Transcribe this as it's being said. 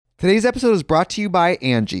Today's episode is brought to you by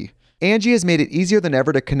Angie. Angie has made it easier than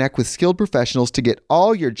ever to connect with skilled professionals to get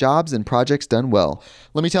all your jobs and projects done well.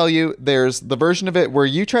 Let me tell you, there's the version of it where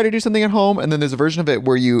you try to do something at home, and then there's a version of it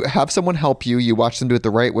where you have someone help you, you watch them do it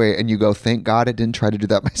the right way, and you go, thank God I didn't try to do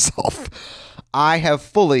that myself. I have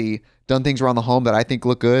fully done things around the home that I think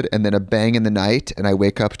look good, and then a bang in the night, and I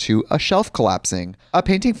wake up to a shelf collapsing, a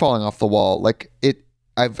painting falling off the wall.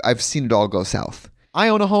 I've seen it all go south. I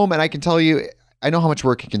own a home, and I can tell you, I know how much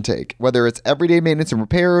work it can take. Whether it's everyday maintenance and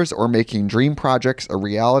repairs or making dream projects a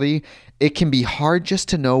reality, it can be hard just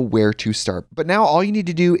to know where to start. But now all you need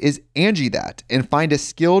to do is Angie that and find a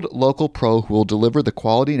skilled local pro who will deliver the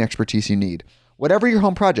quality and expertise you need. Whatever your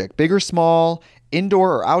home project, big or small,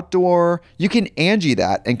 indoor or outdoor, you can Angie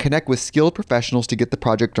that and connect with skilled professionals to get the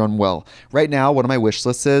project done well. Right now, one of my wish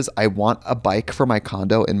lists is I want a bike for my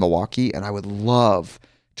condo in Milwaukee, and I would love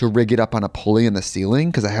to rig it up on a pulley in the ceiling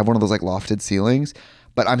because I have one of those like lofted ceilings,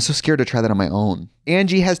 but I'm so scared to try that on my own.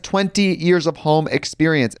 Angie has 20 years of home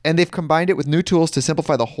experience, and they've combined it with new tools to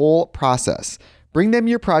simplify the whole process. Bring them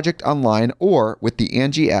your project online or with the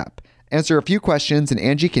Angie app. Answer a few questions and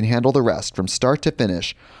Angie can handle the rest from start to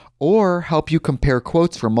finish, or help you compare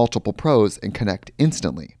quotes from multiple pros and connect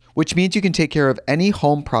instantly, which means you can take care of any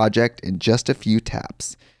home project in just a few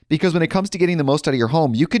taps. Because when it comes to getting the most out of your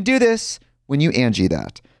home, you can do this when you Angie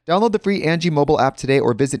that. Download the free Angie mobile app today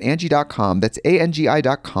or visit Angie.com. That's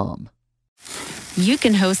ANGI.com. You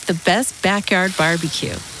can host the best backyard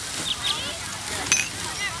barbecue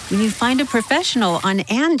when you find a professional on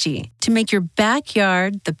Angie to make your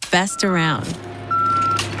backyard the best around.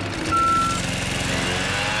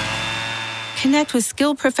 Connect with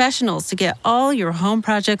skilled professionals to get all your home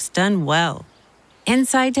projects done well.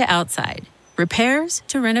 Inside to outside, repairs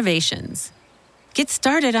to renovations. Get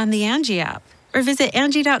started on the Angie app or visit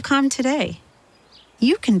Angie.com today.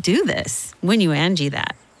 You can do this when you Angie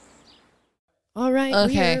that. All right,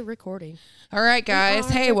 Okay. we're recording. All right, guys.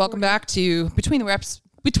 Hey, welcome back to Between the Reps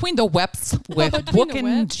with Book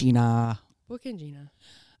and Gina. Book and Gina.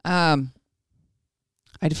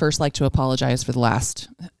 I'd first like to apologize for the last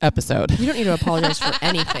episode. You don't need to apologize for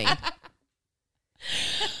anything.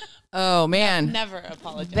 Oh man, Never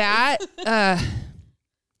apologize. that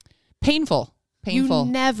painful. You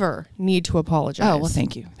never need to apologize. Oh well,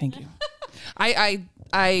 thank you. I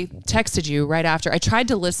texted you right after. I tried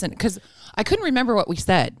to listen because I couldn't remember what we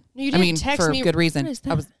said. No, you didn't text for me. good reason. What is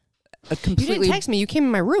that? I was You completely. didn't text me. You came in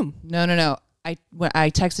my room. No. I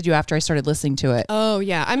texted you after I started listening to it. Oh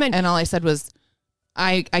yeah, I meant. And all I said was,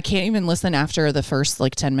 I can't even listen after the first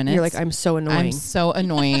 10 minutes. You're like, I'm so annoying. I'm so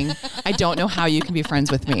annoying. I don't know how you can be friends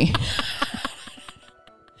with me.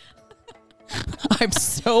 I'm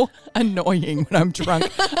so annoying when I'm drunk.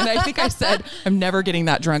 And I think I said, I'm never getting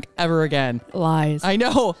that drunk ever again. Lies. I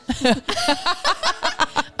know.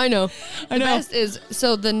 I know. I know. The best is,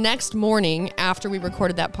 so the next morning after we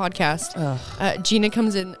recorded that podcast, Gina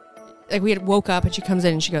comes in, like we had woke up and she comes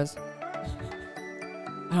in and she goes,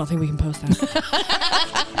 I don't think we can post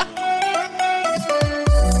that.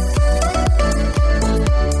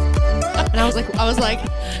 And I was like,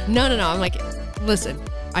 no. I'm like, listen,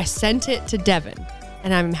 I sent it to Devin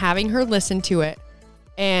and I'm having her listen to it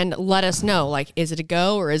and let us know, like, is it a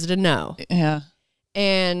go or is it a no? Yeah.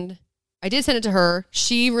 And I did send it to her.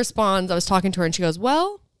 She responds, I was talking to her and she goes,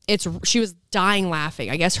 well, she was dying laughing.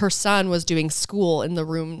 I guess her son was doing school in the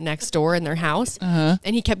room next door in their house. And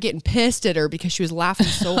he kept getting pissed at her because she was laughing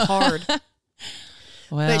so hard.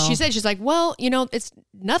 Well, But she said, she's like, well, it's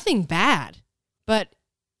nothing bad. But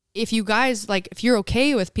if you guys, if you're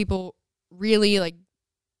okay with people really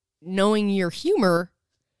knowing your humor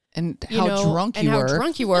and how drunk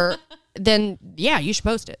you were, then yeah, you should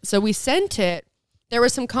post it. So we sent it. There were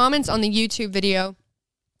some comments on the YouTube video.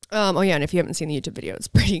 Oh yeah, and if you haven't seen the YouTube video, it's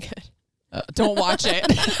pretty good. Don't watch it.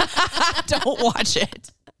 Don't watch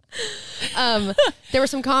it. There were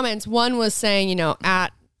some comments. One was saying,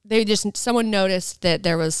 someone noticed that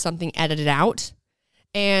there was something edited out,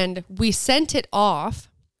 and we sent it off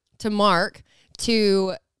to Mark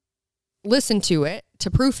to listen to it,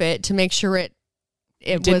 to proof it, to make sure it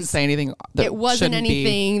didn't say anything. It wasn't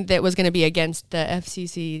anything that was going to be against the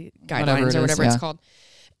FCC guidelines or whatever it's called.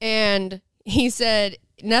 And he said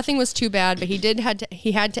nothing was too bad, but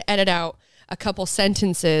he had to edit out a couple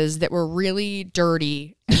sentences that were really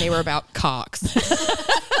dirty and they were about cocks.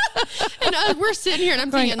 And we're sitting here and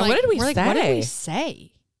I'm thinking, what did we say? What did we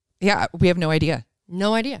say? Yeah, we have no idea.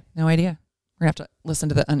 No idea. No idea. We're going to have to listen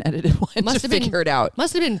to the unedited one to figure it out.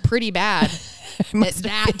 Must have been pretty bad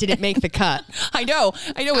that didn't make the cut. I know.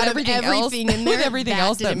 With everything else in there, with everything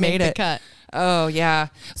else that made it cut. Oh yeah.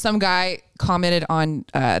 Some guy commented on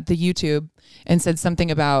the YouTube and said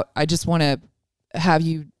something about, I just want to have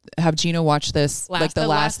Gina watch this the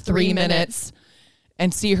last 3 minutes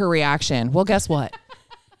and see her reaction. Well, guess what?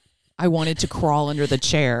 I wanted to crawl under the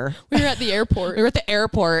chair. We were at the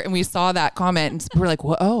airport. And we saw that comment and we're like,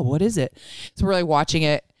 what is it? So we're like watching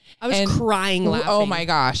it. I was crying laughing. Oh my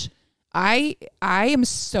gosh. I am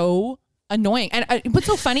so annoying. And what's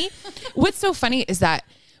so funny is that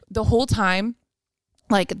the whole time,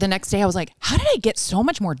 like the next day I was like, how did I get so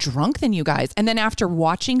much more drunk than you guys? And then after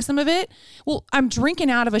watching some of it, well, I'm drinking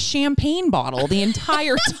out of a champagne bottle the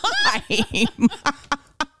entire time.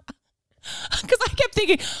 Because I kept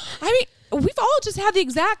thinking, we've all just had the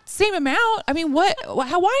exact same amount. I mean, why am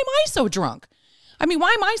I so drunk? I mean,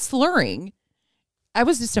 why am I slurring? I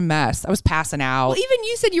was just a mess. I was passing out. Well, even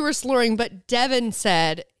you said you were slurring, but Devin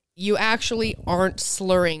said you actually aren't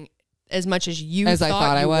slurring as much as I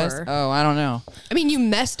thought I was. Were. Oh, I don't know. I mean, you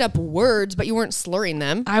messed up words, but you weren't slurring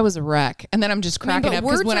them. I was a wreck. And then I'm just cracking up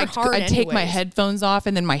because when I take my headphones off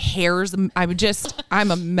and then my hair's,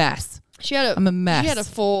 I'm a mess. I'm a mess. She had a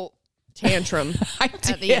full tantrum at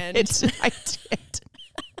the end. I did.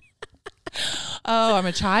 Oh, I'm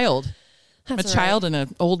a child. I'm a child in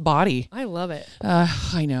an old body. I love it.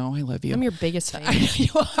 I know. I love you. I'm your biggest fan. I know you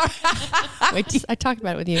are. Wait, I talked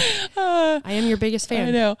about it with you. I am your biggest fan.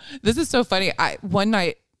 I know. This is so funny. One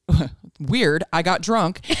night, weird, I got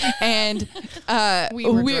drunk and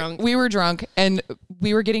we were drunk and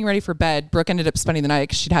we were getting ready for bed. Brooke ended up spending the night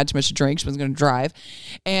because she'd had too much to drink. She wasn't going to drive.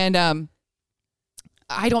 And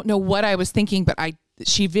I don't know what I was thinking, but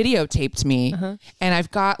she videotaped me and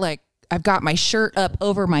I've got my shirt up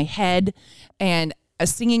over my head and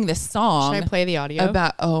singing this song. Should I play the audio?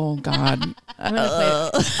 Oh God. I'm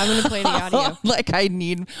going to play the audio. Like I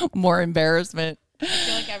need more embarrassment. I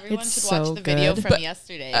feel like everyone should watch the video from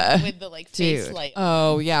yesterday with the face light.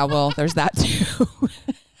 Oh yeah. Well, there's that too.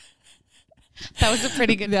 That was a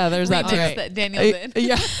pretty good. Yeah, there's that too. That Daniel did.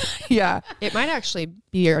 Yeah. It might actually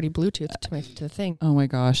be already Bluetooth to the thing. Oh my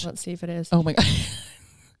gosh. Let's see if it is. Oh my God.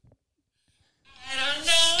 I don't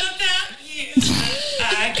know about you.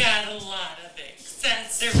 I got a lot of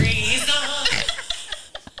accessories on.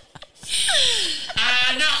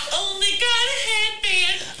 I not only got a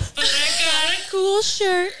headband, but I got a cool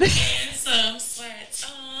shirt and some sweats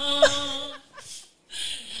on.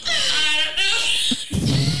 I don't know.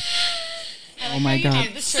 Oh my God.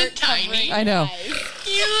 The shirt tiny. I know.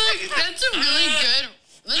 You look. That's a really good.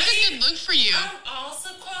 That's a good look for you. I'm also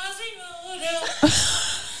Quasimodo.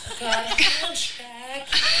 Got a contract.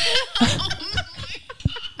 Oh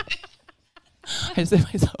I just hit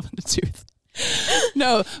myself in the tooth.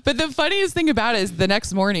 No, but the funniest thing about it is the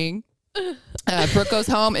next morning, Brooke goes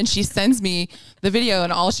home and she sends me the video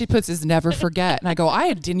and all she puts is never forget. And I go,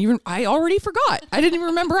 I already forgot. I didn't even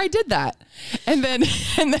remember I did that. And then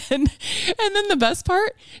the best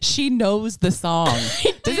part, she knows the song.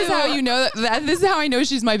 This is how you know that this is how I know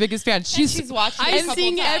she's my biggest fan. She's watching it. I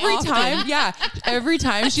sing every time. Yeah. Every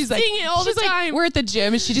time she's like, sing it all the time. We're at the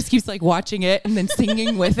gym and she just keeps like watching it and then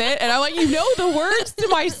singing with it. And I'm like, you know the words to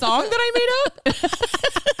my song that I made up?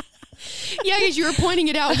 Yeah, because you were pointing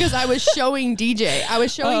it out because I was showing DJ. I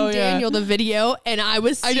was showing Daniel the video and I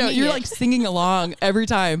was singing. I know, you're like singing along every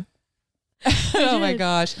time. Oh my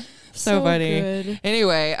gosh. So funny. Good.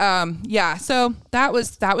 Anyway, so that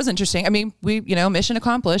was interesting. I mean, we, mission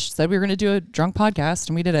accomplished. Said we were going to do a drunk podcast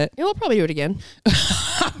and we did it. Yeah, we'll probably do it again.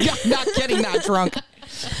 I'm not getting that drunk.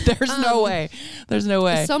 There's no way. There's no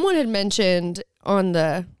way. Someone had mentioned on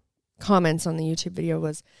the comments on the YouTube video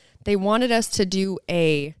was they wanted us to do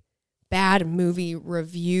a bad movie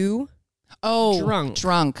review. Oh,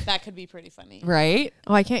 drunk. That could be pretty funny. Right?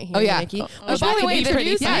 Oh, I can't hear you, Nikki. By the way, should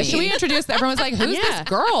we introduce? Everyone's like, who's this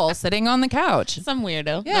girl sitting on the couch? Some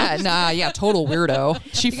weirdo. Yeah, total weirdo.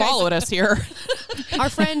 She followed us here. Our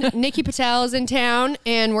friend Nikki Patel is in town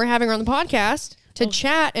and we're having her on the podcast to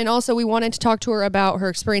chat. And also we wanted to talk to her about her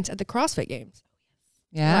experience at the CrossFit Games.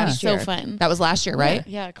 Yeah. So fun. That was last year, right?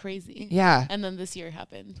 Yeah, crazy. Yeah. And then this year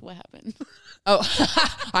happened. What happened? Oh,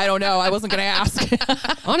 I don't know. I wasn't going to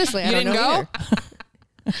ask. Honestly, I don't know either.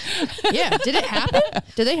 Yeah. Did it happen?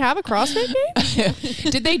 Did they have a CrossFit game?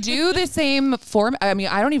 Did they do the same form? I mean,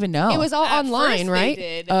 I don't even know. It was all online, right?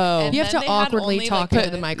 They did. Oh. And you have to awkwardly talk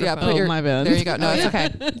into the microphone. Yeah, my bad. There you go. No, it's okay.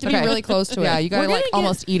 To be really close to it. Yeah, you got to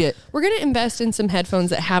almost eat it. We're going to invest in some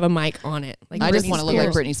headphones that have a mic on it. Like I just want to look like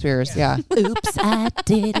Britney Spears. Yeah. Oops, I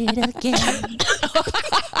did it again.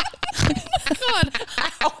 God.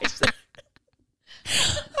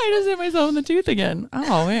 I just hit myself in the tooth again.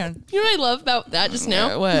 Oh, man. You know what I love about that just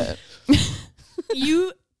now? What?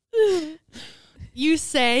 You You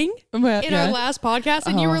sang in our last podcast,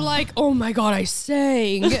 and you were like, "Oh my god, I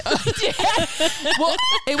sang." Well,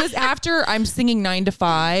 it was after I'm singing 9 to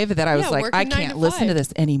 5 that I was like, I can't listen to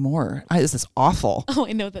this anymore. This is awful. Oh,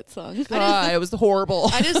 I know that song. It was horrible.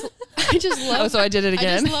 I just love. Oh, so I did it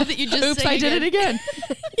again. I just love that you just. Oops, I did it again.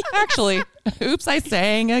 Actually, oops, I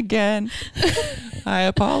sang again. I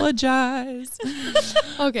apologize.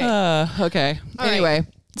 Okay. Okay. All anyway, right.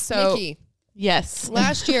 so Nikki, Yes.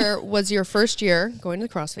 last year was your first year going to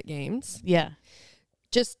the CrossFit Games. Yeah.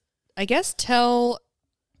 Just, I guess, tell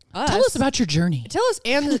us about your journey. Tell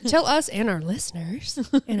us and our listeners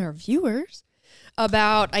and our viewers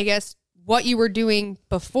about, I guess, what you were doing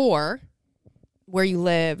before, where you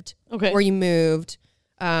lived, where you moved,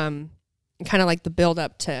 and kind of like the build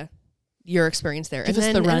up to your experience there. Give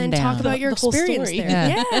us the rundown. And then talk about your experience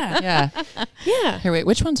there. Yeah. Yeah. Here, wait,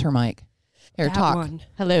 which one's her mic? Here, That talk. one.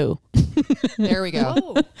 Hello. There we go.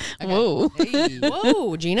 Whoa. Okay. Whoa. Hey.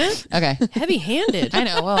 Whoa, Gina. Okay. Heavy-handed. I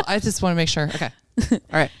know. Well, I just want to make sure. Okay. All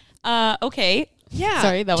right. Okay. Yeah.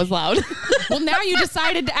 Sorry, that was loud. Well, now you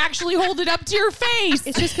decided to actually hold it up to your face.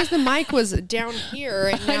 It's just because the mic was down here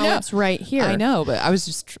and now it's right here. I know, but I was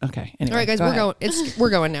just okay. Anyway, All right, guys, we're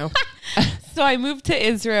going now. So I moved to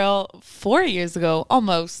Israel 4 years ago,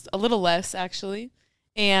 almost a little less actually,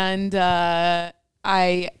 and I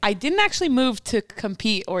didn't actually move to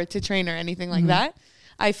compete or to train or anything like that.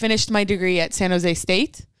 I finished my degree at San Jose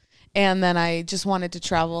State, and then I just wanted to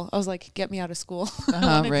travel. I was like, get me out of school. I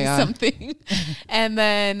want to do something. And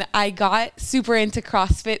then I got super into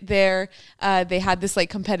CrossFit there. They had this like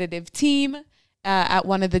competitive team at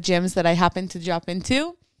one of the gyms that I happened to drop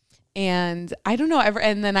into. And I don't know,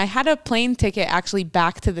 and then I had a plane ticket actually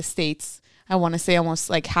back to the States, I want to say almost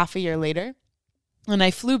like half a year later. And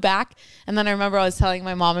I flew back, and then I remember I was telling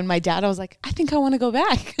my mom and my dad, I was like, I think I want to go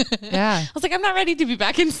back. Yeah. I was like, I'm not ready to be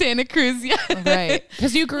back in Santa Cruz yet. Right.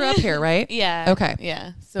 Because you grew up here, right? Yeah. Okay.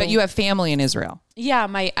 Yeah. So, But you have family in Israel. Yeah,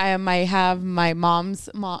 I have my mom's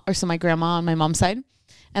mom, or so my grandma on my mom's side,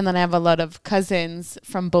 and then I have a lot of cousins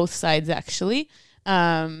from both sides actually.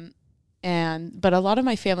 But a lot of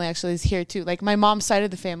my family actually is here too. Like my mom's side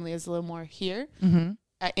of the family is a little more here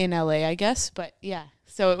in LA, I guess. But yeah,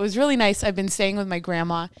 so it was really nice. I've been staying with my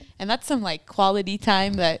grandma, and that's some like quality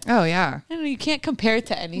time that Oh yeah. I don't know, you can't compare it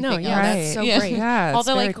to anything. No, yeah, else. that's so Yeah. great. Yeah. All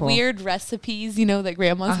the like weird recipes, that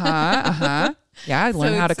grandmas Yeah, I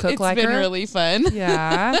learned how to cook like her. It's been really fun.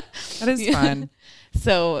 Yeah, that is fun.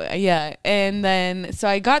 So yeah, and then so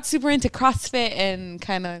I got super into CrossFit and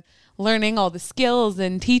kind of learning all the skills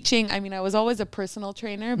and teaching. I mean, I was always a personal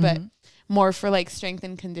trainer, but more for like strength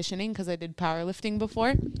and conditioning because I did powerlifting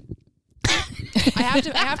before. I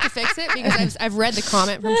have to fix it because I've read the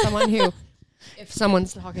comment from someone who, if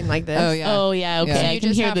someone's talking like this, Oh yeah. Oh yeah, okay, Yeah. I you can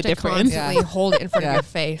just hear have the to difference. constantly hold it in front of your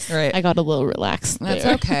face. Right. I got a little relaxed. That's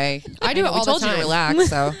there. okay. I do it all we the told you time. to relax,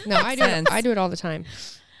 so No, I do. I do it all the time.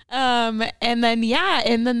 And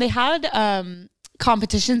then they had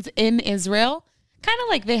competitions in Israel, kind of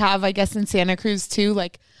like they have, I guess, in Santa Cruz too,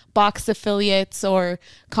 like box affiliates or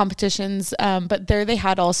competitions. But there they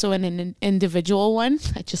had also an individual one.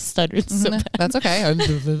 I just stuttered so bad. That's okay.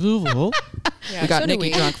 Individual. Yeah, We got so do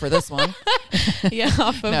Nikki we. drunk for this one. Yeah,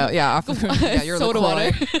 off of, No, yeah, off of, yeah, you're Soda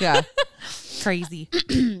LaCroix. water. Yeah, crazy.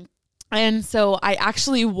 And so I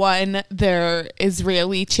actually won their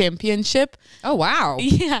Israeli championship. Oh wow.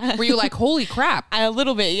 Yeah. Were you like, holy crap? A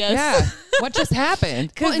little bit, yes. Yeah. What just happened?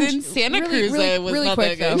 Because Well, in and Santa Cruz, I was not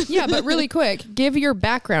quick that good. though. Yeah, but really quick, give your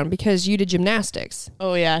background because you did gymnastics.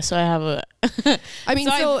 Oh, yeah. So I have a... I mean,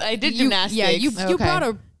 So so, I did you, gymnastics. Yeah, you Okay. brought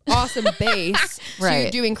a awesome base Right.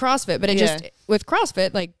 to doing CrossFit, but it Yeah. just with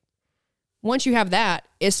CrossFit, like once you have that,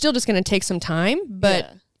 it's still just going to take some time,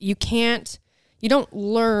 but Yeah. you don't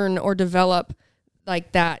learn or develop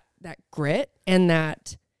like that grit and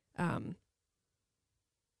that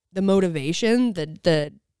the motivation,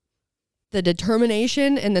 the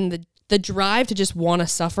determination, and then the drive to just want to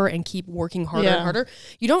suffer and keep working harder and Yeah. harder.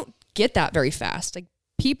 You don't get that very fast. Like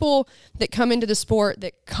people that come into the sport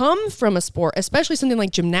that come from a sport, especially something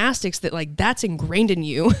like gymnastics, that like that's ingrained in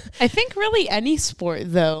you. I think really any sport,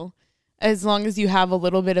 though, as long as you have a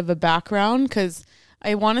little bit of a background, because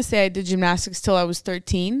I want to say I did gymnastics till I was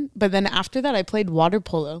 13, but then after that I played water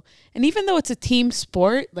polo. And even though it's a team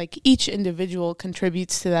sport, like each individual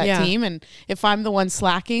contributes to that Yeah. team. And if I'm the one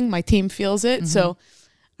slacking, my team feels it. So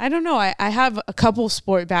I don't know. I have a couple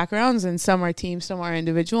sport backgrounds, and some are team, some are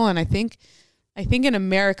individual. And I think in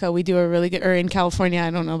America we do a really good, or in California, I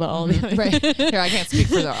don't know about all the other. Right. Here, I can't speak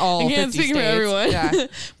for all I can't 50 speak for states. everyone. Yeah.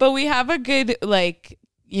 But we have a good, like,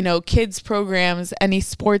 kids programs, any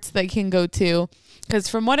sports they can go to. Because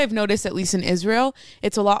from what I've noticed, at least in Israel,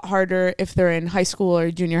 it's a lot harder if they're in high school or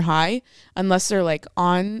junior high, unless they're like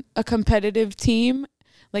on a competitive team.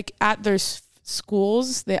 Like at their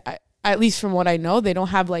schools, at least from what I know, they don't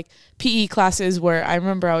have like PE classes where I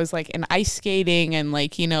remember I was like in ice skating and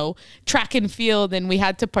like, you know, track and field, and we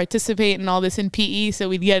had to participate in all this in PE so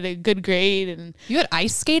we'd get a good grade. And you had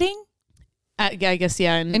ice skating? I guess,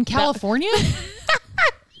 yeah. In California?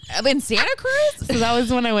 In Santa Cruz? So that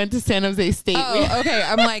was when I went to San Jose State. Oh, okay.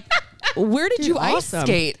 I'm like, where did you ice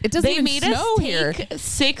skate? It doesn't even snow here. They made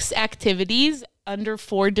us take 6 activities under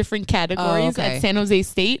 4 different categories at San Jose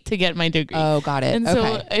State to get my degree. Oh, got it. And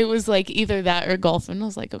so it was like either that or golf. And I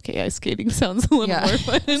was like, okay, ice skating sounds a little more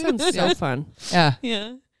fun. Sounds so fun. Yeah.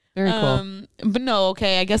 Yeah. Very cool. But no,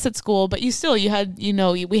 okay, I guess at school, but you had, you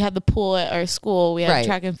know, we had the pool at our school. We had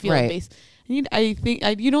track and field base. I think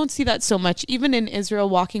you don't see that so much, even in Israel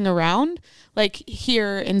walking around. Like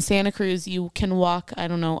here in Santa Cruz, you can walk, I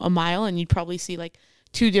don't know, a mile, and you'd probably see like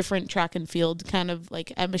 2 different track and field, kind of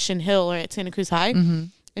like at Mission Hill or at Santa Cruz High. Mm-hmm.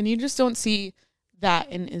 And you just don't see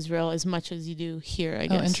that in Israel as much as you do here, I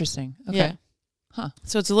guess. Oh, interesting. Okay. Yeah. Huh.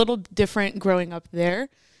 So it's a little different growing up there.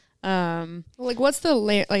 Like what's the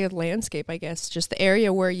landscape, I guess, just the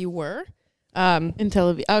area where you were? In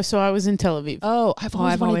Tel Aviv. Oh, so I was in Tel Aviv. Oh, I've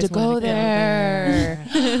always wanted to go there.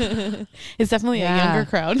 It's definitely a younger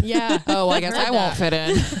crowd. Yeah. Oh, I guess I won't fit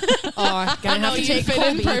in. I'm gonna have to take fit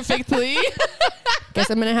Colby in perfectly. Guess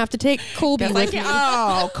I'm gonna have to take Colby with me.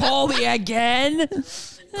 Oh, Colby again.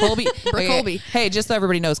 Colby. Colby. Hey, just so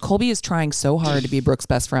everybody knows, Colby is trying so hard to be Brooke's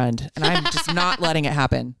best friend, and I'm just not letting it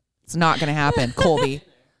happen. It's not going to happen, Colby.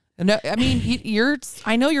 No, I mean,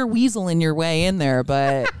 I know you're weaseling your way in there,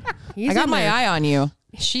 but I got my eye on you.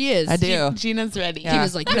 She is. I do. Gina's ready. Yeah.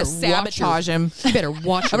 Gina's like, you better sabotage him. You better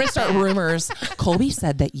watch I'm going to start rumors. Colby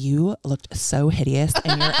said that you looked so hideous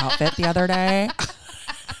in your outfit the other day.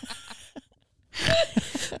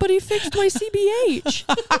 But he fixed my CBH.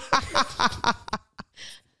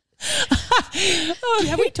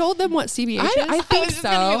 Have we told them what CBH is? I think so.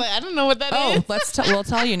 I don't know what that is. We'll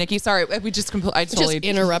tell you, Nikki. Sorry, we just I totally just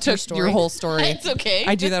interrupt your whole story. It's okay.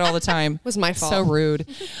 I do that all the time. It was my fault. So rude.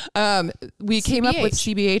 We came up with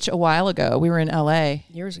CBH a while ago. We were in LA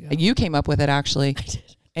years ago. You came up with it actually. I did.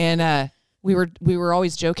 And we were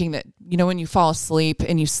always joking that, you know, when you fall asleep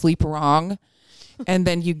and you sleep wrong, and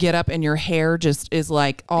then you get up and your hair just is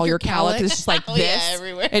like all your calic is just like this. Yeah,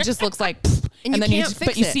 everywhere. It just looks like, and then you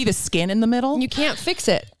fix it. see the skin in the middle. And you can't fix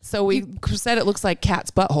it. So we said it looks like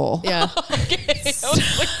cat's butthole. Yeah.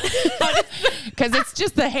 Because it's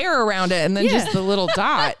just the hair around it and then just the little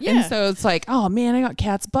dot. Yeah. And so it's like, oh man, I got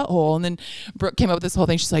cat's butthole. And then Brooke came up with this whole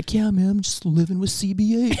thing. She's like, yeah, man, I'm just living with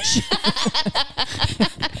CBH.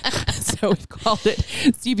 So we've called it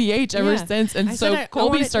CBH ever since. And so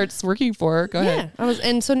Colby starts working for her. Go ahead.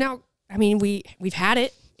 And so now, I mean, we've had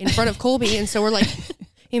it in front of Colby. And so we're like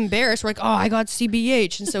embarrassed. We're like, oh, I got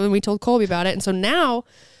CBH. And so when we told Colby about it. And so now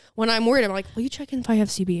when I'm worried, I'm like, will you check in if I have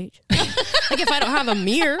CBH? Like if I don't have a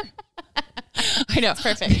mirror. I know. It's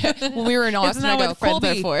perfect. When we were in Austin, I go,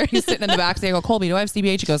 Colby. He's sitting in the back. I go, Colby, do I have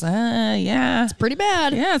CBH? He goes, yeah. It's pretty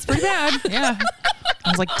bad. Yeah, it's pretty bad. Yeah. I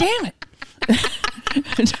was like, damn it.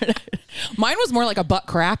 Mine was more like a butt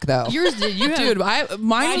crack though. Yours did.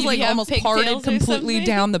 Mine was like almost parted completely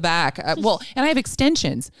down the back. And I have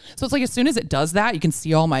extensions. So it's like as soon as it does that, you can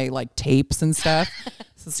see all my like tapes and stuff.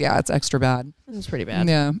 So yeah, it's extra bad. It was pretty bad.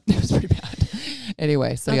 Yeah, it was pretty bad.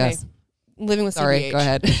 Anyway, so yes. Living with Sorry, CBH. go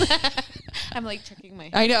ahead. I'm like checking my.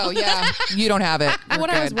 I know, yeah. You don't have it. What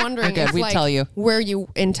I was wondering is we'd like tell you. where you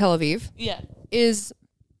in Tel Aviv is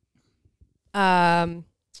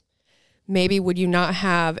maybe would you not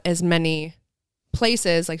have as many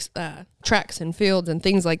places like tracks and fields and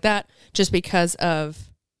things like that just because of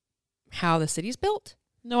how the city's built?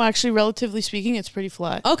 No, actually, relatively speaking, it's pretty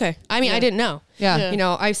flat. Okay. I mean, I didn't know. Yeah. You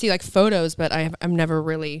know, I see like photos, but I've never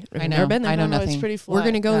really never been there. I know nothing. It's pretty flat. We're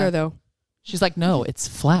going to go there though. She's like, no, it's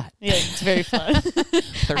flat. Yeah, it's very flat.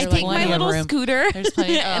 I take my little scooter and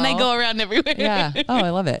I go around everywhere. Yeah. Oh, I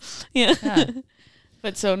love it. Yeah.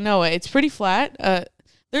 But so, no, it's pretty flat.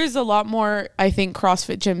 There's a lot more, I think,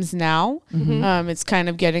 CrossFit gyms now. Mm-hmm. It's kind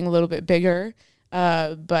of getting a little bit bigger.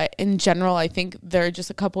 But in general, I think they're just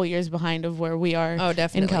a couple years behind of where we are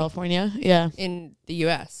in California. Yeah. In the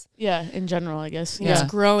U.S. Yeah, in general, I guess. It's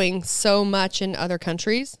growing so much in other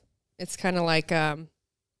countries. It's kind of like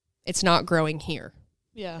it's not growing here.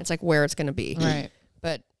 Yeah. It's like where it's going to be. Right.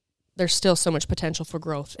 But there's still so much potential for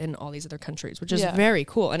growth in all these other countries, which is very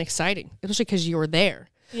cool and exciting, especially because you were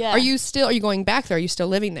there. Yeah. Are you going back there? Are you still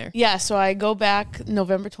living there? Yeah, so I go back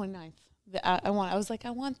November 29th. I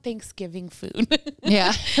want Thanksgiving food.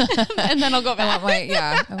 Yeah. And then I'll go back.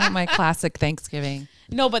 I want my classic Thanksgiving.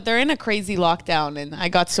 No, but they're in a crazy lockdown, and I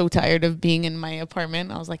got so tired of being in my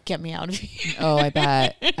apartment. I was like, get me out of here. Oh, I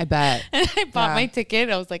bet. And I bought my ticket.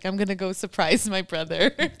 I was like, I'm going to go surprise my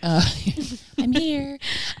brother. I'm here.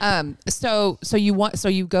 So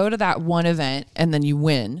you go to that one event and then you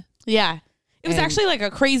win. Yeah. It was actually like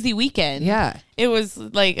a crazy weekend. Yeah. It was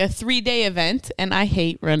like a 3-day event, and I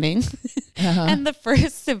hate running. And the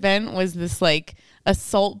first event was this like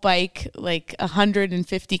assault bike, like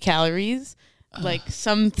 150 calories. Like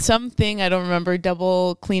something I don't remember,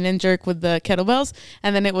 double clean and jerk with the kettlebells,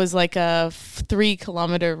 and then it was like a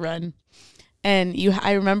 3-kilometer run. And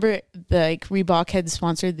I remember like Reebok had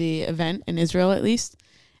sponsored the event in Israel at least,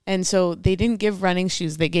 and so they didn't give running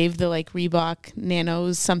shoes. They gave the like Reebok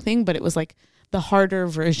Nanos something, but it was like the harder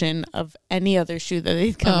version of any other shoe that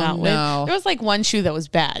they'd come out with. There was like one shoe that was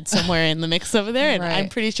bad somewhere in the mix over there, and I'm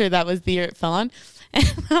pretty sure that was the year it fell on. And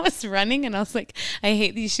I was running, and I was like, I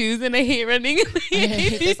hate these shoes, and I hate running. I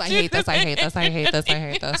hate this. I hate this. I hate this. I hate this. I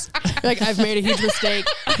hate this. Like, I've made a huge mistake.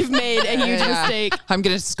 I've made a huge mistake. I'm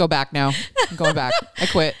going to just go back now. I'm going back. I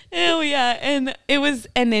quit. Oh, yeah. And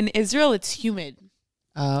in Israel, it's humid.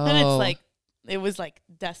 Oh. And it's like, it was like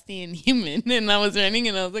dusty and humid, and I was running,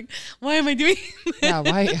 and I was like, why am I doing this? Yeah,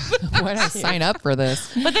 why did I sign up for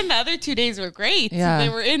this? But then the other 2 days were great. Yeah. They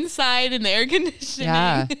were inside in the air conditioning.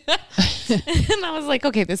 Yeah. And I was like,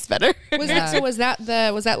 okay, this is better. Was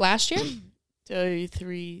that last year?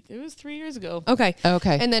 3. It was 3 years ago. Okay.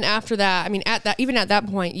 And then after that, I mean, at that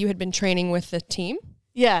point, you had been training with the team?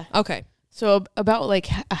 Yeah. Okay. So about like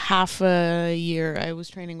a half a year, I was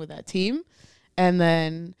training with that team, and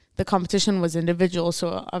then the competition was individual.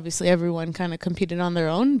 So obviously everyone kind of competed on their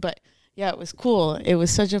own, but yeah, it was cool. It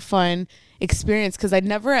was such a fun experience because I'd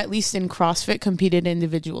never, at least in CrossFit, competed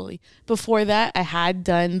individually. Before that, I had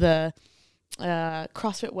done the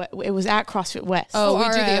CrossFit. It was at CrossFit West. Oh, we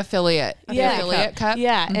do the affiliate. Yeah. The affiliate cup.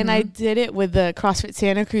 Yeah, and I did it with the CrossFit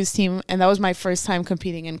Santa Cruz team, and that was my first time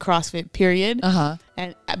competing in CrossFit. Period.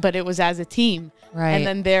 But it was as a team. Right. And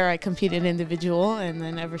then there I competed individual, and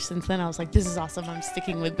then ever since then I was like, this is awesome. I'm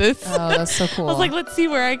sticking with this. Oh, that's so cool. I was like, let's see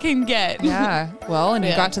where I can get. Yeah. Well, and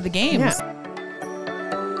you got to the games. Yeah.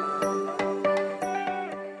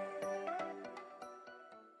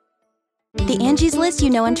 The Angie's List you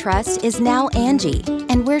know and trust is now Angie,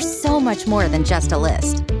 and we're so much more than just a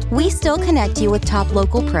list. We still connect you with top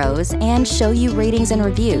local pros and show you ratings and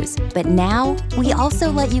reviews, but now we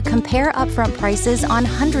also let you compare upfront prices on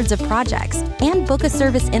hundreds of projects and book a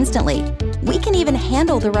service instantly. We can even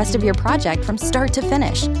handle the rest of your project from start to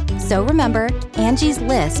finish. So remember, Angie's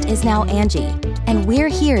List is now Angie, and we're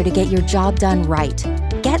here to get your job done right.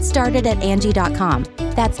 Get started at Angie.com.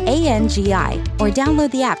 That's ANGI, or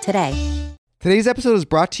download the app today. Today's episode is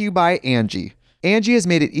brought to you by Angie. Angie has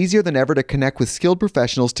made it easier than ever to connect with skilled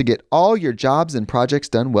professionals to get all your jobs and projects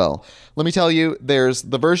done well. Let me tell you, there's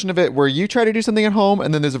the version of it where you try to do something at home,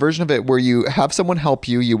 and then there's a version of it where you have someone help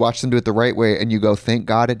you, you watch them do it the right way, and you go, thank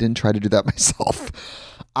God I didn't try to do that myself.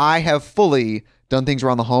 I have fully done things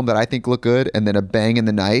around the home that I think look good, and then a bang in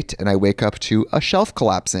the night, and I wake up to a shelf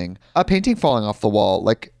collapsing, a painting falling off the wall.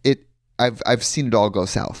 I've seen it all go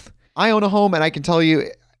south. I own a home, and I can tell you,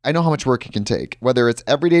 I know how much work it can take. Whether it's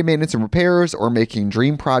everyday maintenance and repairs or making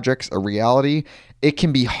dream projects a reality, it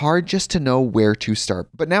can be hard just to know where to start.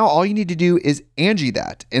 But now all you need to do is Angie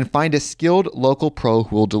that and find a skilled local pro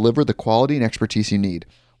who will deliver the quality and expertise you need.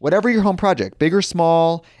 Whatever your home project, big or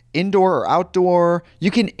small, indoor or outdoor, you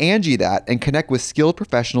can Angie that and connect with skilled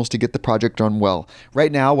professionals to get the project done well.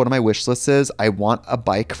 Right now, one of my wish lists is I want a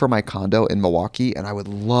bike for my condo in Milwaukee, and I would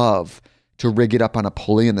love to rig it up on a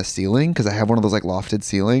pulley in the ceiling because I have one of those like lofted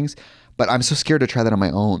ceilings, but I'm so scared to try that on my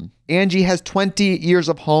own. Angie has 20 years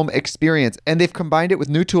of home experience, and they've combined it with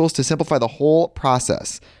new tools to simplify the whole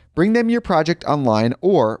process. Bring them your project online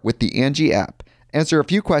or with the Angie app. Answer a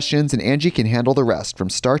few questions and Angie can handle the rest from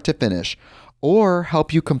start to finish, or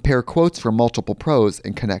help you compare quotes from multiple pros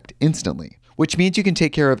and connect instantly, which means you can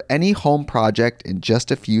take care of any home project in just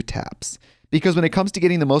a few taps. Because when it comes to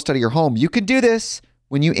getting the most out of your home, you can do this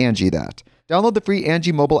when you Angie that. Download the free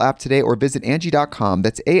Angie mobile app today or visit Angie.com.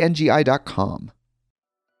 That's ANGI.com.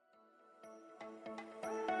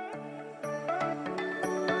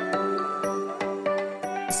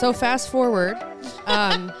 So fast forward,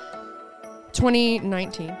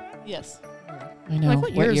 2019. Yes. I know. Like,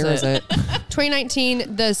 what year is it?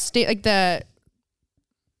 2019, the state, like the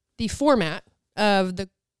format of the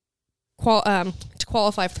to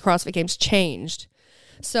qualify for the CrossFit Games changed.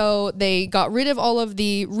 So they got rid of all of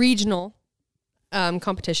the regional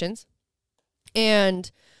competitions,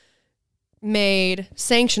 and made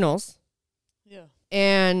sanctionals. Yeah.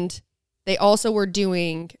 And they also were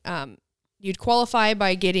doing, you'd qualify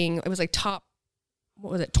by getting, it was like top,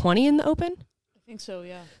 20 in the Open? I think so,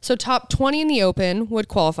 yeah. So top 20 in the Open would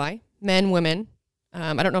qualify, men, women.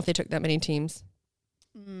 I don't know if they took that many teams.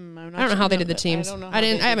 I don't know how they did the teams. I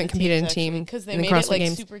haven't competed in team because they in the made it CrossFit like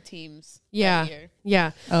games. super teams. Yeah,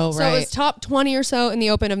 yeah. Oh, right. So it was top 20 or so in the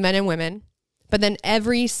Open of men and women, but then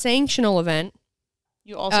every sanctional event,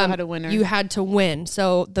 you also had a winner. You had to win.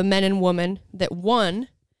 So the men and women that won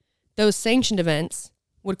those sanctioned events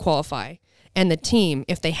would qualify, and the team,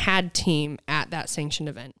 if they had team at that sanctioned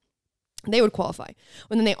event, they would qualify.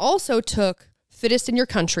 And then they also took fittest in your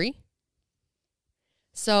country.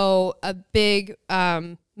 So a big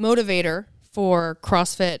motivator for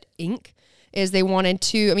CrossFit Inc. is they wanted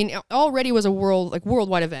to, I mean, it already was a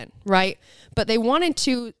worldwide event, right? But they wanted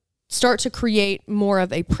to start to create more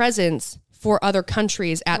of a presence for other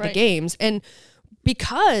countries at the games. And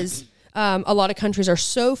because a lot of countries are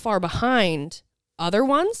so far behind other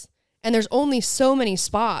ones, and there's only so many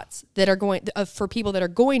spots that are going for people that are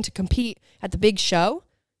going to compete at the big show,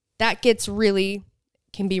 that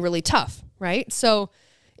can be really tough, right? So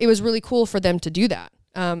it was really cool for them to do that.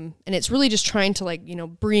 And it's really just trying to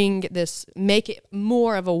make it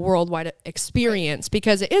more of a worldwide experience,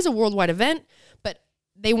 because it is a worldwide event, but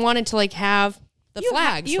they wanted to have the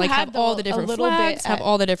flags, have all the different flags, have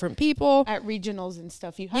all the different people. At regionals and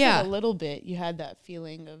stuff, you had it a little bit. You had that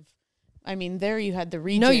feeling of, I mean, there you had the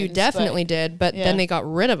regions. No, you definitely did, but then they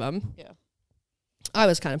got rid of them. Yeah. I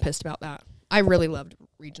was kind of pissed about that. I really loved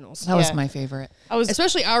regionals. That was my favorite.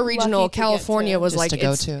 Especially our regional, California was like,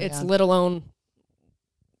 it's let alone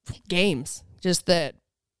games. Just the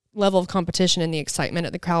level of competition and the excitement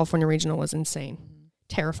at the California regional was insane.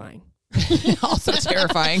 Terrifying. Also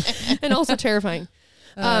terrifying. And also terrifying.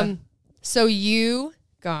 So you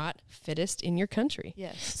got fittest in your country.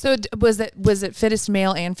 Yes. So was it fittest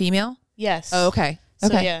male and female? Yes. Oh, okay.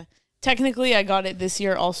 So yeah. Technically, I got it this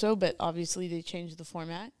year also, but obviously they changed the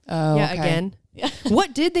format. Oh, yeah, again. Yeah.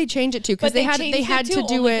 What did they change it to? Because they had to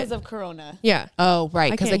do it because of Corona. Yeah. Oh, right.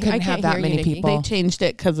 Because they couldn't have that many people. They changed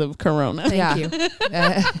it because of Corona. Thank you.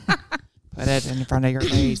 Put it in front of your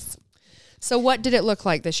face. So what did it look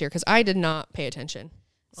like this year? Because I did not pay attention,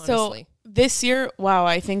 honestly. So this year, wow,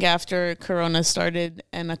 I think after Corona started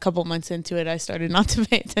and a couple months into it, I started not to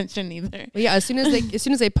pay attention either. But yeah, as soon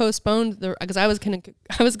as they postponed because I was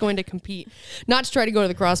going to compete, not to try to go to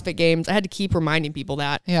the CrossFit Games. I had to keep reminding people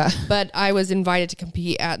that. Yeah. But I was invited to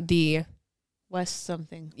compete at the West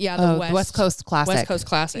something. Yeah, the West Coast Classic. West Coast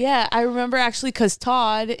Classic. Yeah, I remember actually because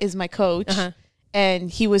Todd is my coach. Uh-huh. And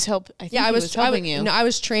he was helping you. No, I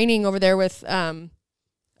was training over there with,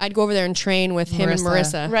 I'd go over there and train with him and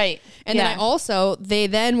Marissa. Right. And then they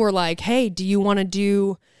then were like, hey, do you want to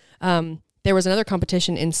do, there was another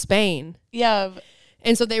competition in Spain. Yeah.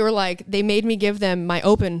 And so they were like, they made me give them my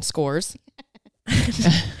open scores.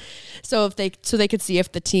 So they could see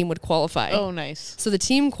if the team would qualify. Oh, nice. So the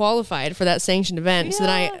team qualified for that sanctioned event.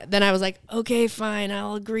 Yeah. So then I was like, okay, fine,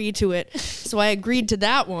 I'll agree to it. So I agreed to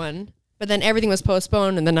that one. But then everything was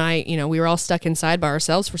postponed, and then we were all stuck inside by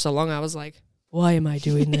ourselves for so long. I was like, why am I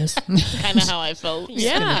doing this? Kind of how I felt.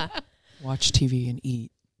 Yeah. Watch TV and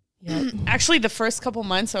eat. Yeah. Actually, the first couple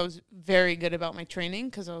months, I was very good about my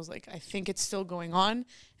training because I was like, I think it's still going on,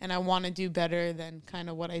 and I want to do better than kind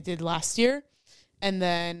of what I did last year. And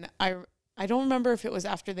then I don't remember if it was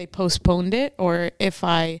after they postponed it or if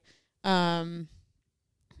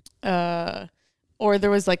or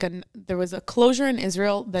there was a closure in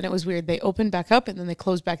Israel. Then it was weird. They opened back up and then they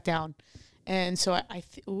closed back down. And so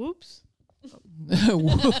oops.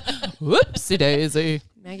 Whoopsie daisy.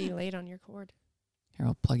 Maggie laid on your cord. Here,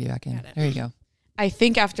 I'll plug you back in. There you go. I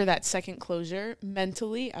think after that second closure,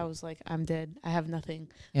 mentally, I was like, I'm dead. I have nothing.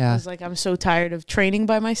 Yeah. I was like, I'm so tired of training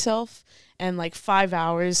by myself and 5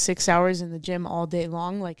 hours, 6 hours in the gym all day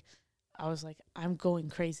long. I was like, I'm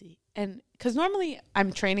going crazy. And because normally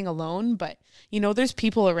I'm training alone, but there's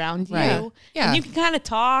people around you. Right. Yeah. And you can kind of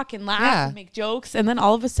talk and laugh and make jokes. And then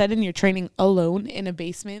all of a sudden you're training alone in a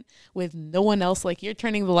basement with no one else. You're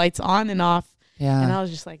turning the lights on and off. Yeah. And I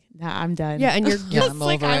was just like, nah, I'm done. Yeah. And you're I'm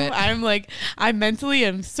over it. I'm like, I mentally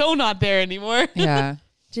am so not there anymore. Yeah.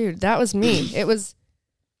 Dude, that was me. It was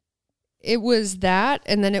that.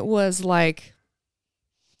 And then it was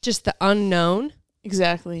just the unknown.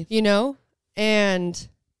 Exactly. And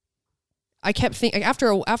I kept thinking after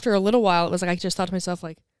a little while, it was I just thought to myself,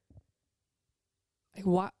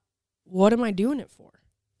 what am I doing it for?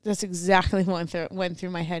 That's exactly what went through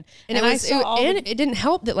my head. And it didn't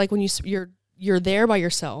help that when you're there by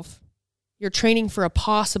yourself, you're training for a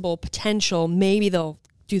possible potential, maybe they'll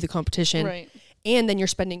do the competition. Right. And then you're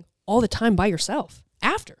spending all the time by yourself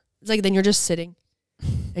after. It's like, then you're just sitting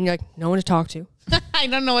and you're like, no one to talk to. I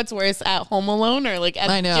don't know what's worse, at home alone or like at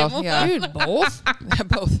I know, the gym alone. yeah. Dude, both? Yeah,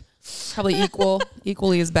 both. Probably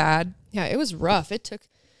equally as bad. Yeah, it was rough.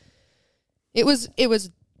 It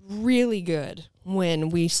was really good when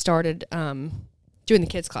we started doing the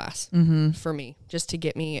kids class for me, just to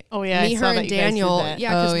get me. Oh yeah, me, I her, saw that and you guys did Daniel. that.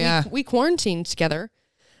 Yeah, because we quarantined together,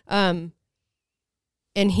 and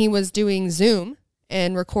he was doing Zoom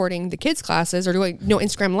and recording the kids classes, or doing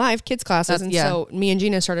Instagram Live kids classes, so me and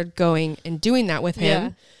Gina started going and doing that with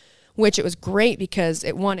him, which it was great because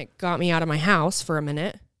it got me out of my house for a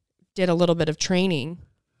minute, did a little bit of training,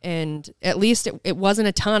 and at least it wasn't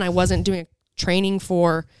a ton. I wasn't doing training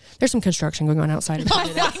for. There's some construction going on outside. What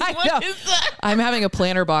is that? I'm having a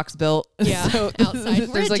planter box built. Yeah, so outside.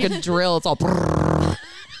 There's like a drill. It's all.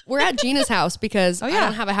 We're at Gina's house because I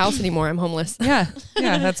don't have a house anymore. I'm homeless. Yeah,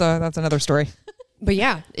 that's another story. But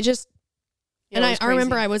yeah, it just. Yeah, and I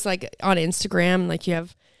remember I was like on Instagram, like you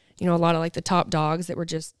have, a lot of like the top dogs that were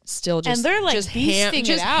just and they're like just beasting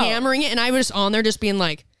it out. hammering it, and I was just on there just being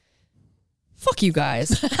like, "Fuck you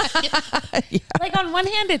guys." Like on one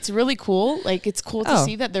hand, it's really cool. Like it's cool to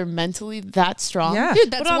see that they're mentally that strong. Yeah.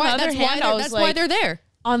 Dude, that's But on why. the other hand, I was That's like, why they're there.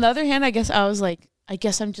 On the other hand, I guess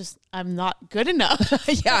I'm not good enough.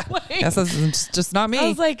 Yeah, that's just not me. I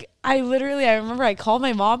was like, I remember I called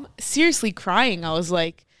my mom, seriously crying. I was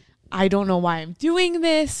like, I don't know why I'm doing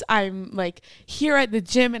this. I'm like here at the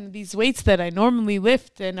gym and these weights that I normally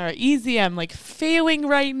lift and are easy, I'm like failing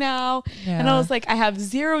right now. Yeah. And I was like, I have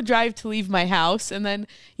zero drive to leave my house. And then,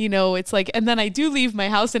 it's like, and then I do leave my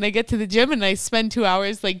house and I get to the gym and I spend 2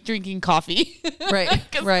 hours like drinking coffee. Right.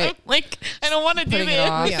 Right. I'm like, I don't want to do Putting it this.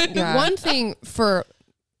 off. Yeah. One thing for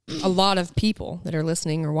a lot of people that are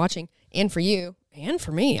listening or watching, and for you and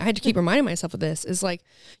for me, I had to keep reminding myself of this, is like,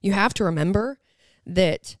 you have to remember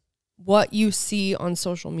that what you see on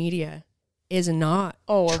social media is not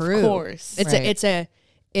true. Of course.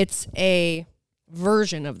 It's a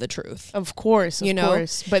version of the truth. Of course, of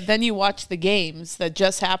course. But then you watch the games that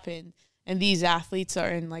just happened, and these athletes are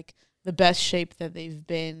in like the best shape that they've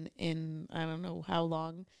been in I don't know how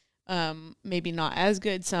long. Maybe not as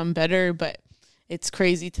good, some better, but it's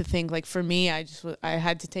crazy to think. Like for me, I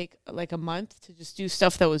had to take like a month to just do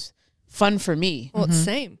stuff that was fun for me. Well, it's the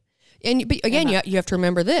same. But again, you have to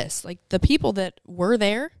remember this, like the people that were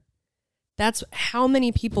there, that's how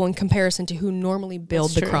many people in comparison to who normally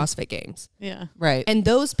build the CrossFit Games. Yeah. Right. And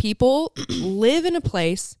those people live in a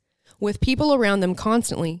place with people around them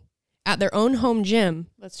constantly at their own home gym.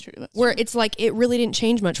 That's true. Where it's like, it really didn't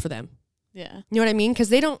change much for them. Yeah. You know what I mean? Because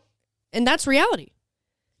they don't, and that's reality.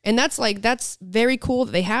 And that's very cool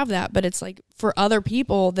that they have that. But it's like for other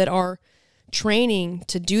people that are training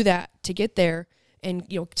to do that, to get there, and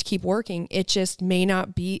to keep working, it just may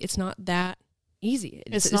not be. It's not that easy.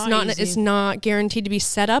 It's not easy. It's not guaranteed to be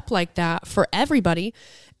set up like that for everybody.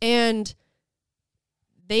 And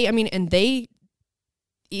they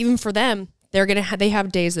even for them, they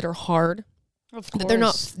have days that are hard. Of course.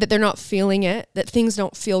 That they're not feeling it, that things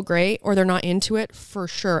don't feel great, or they're not into it for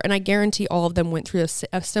sure. And I guarantee all of them went through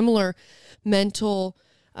a similar mental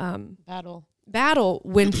battle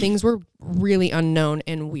when things were really unknown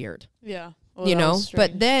and weird. Yeah. Well,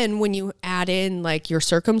 but then when you add in like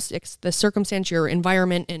the circumstance, your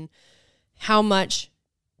environment, and how much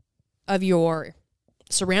of your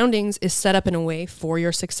surroundings is set up in a way for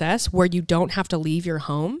your success, where you don't have to leave your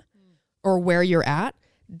home or where you're at,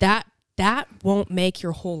 that won't make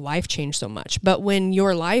your whole life change so much. But when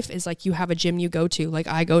your life is like, you have a gym you go to, like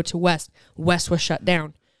I go to West was shut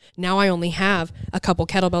down. Now I only have a couple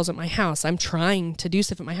kettlebells at my house. I'm trying to do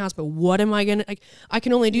stuff at my house, but what am I gonna? I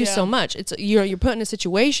can only do so much. It's you're put in a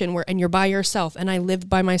situation where, and you're by yourself, and I lived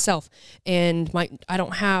by myself, and I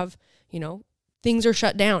don't have, things are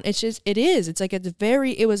shut down. It's just It's like it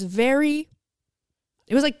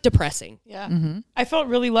was like depressing. Yeah. Mm-hmm. I felt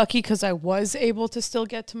really lucky because I was able to still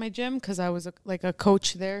get to my gym because I was a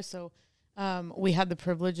coach there, so we had the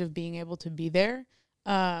privilege of being able to be there.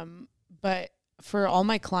 But for all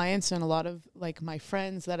my clients and a lot of like my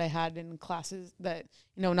friends that I had in classes that,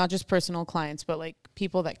 not just personal clients, but like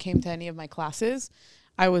people that came to any of my classes,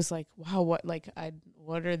 I was like, wow,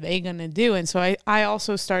 what are they going to do? And so I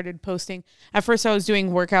also started posting. At first I was doing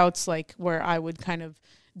workouts like where I would kind of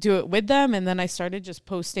do it with them. And then I started just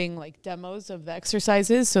posting like demos of the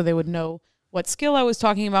exercises so they would know what skill I was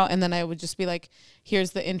talking about. And then I would just be like,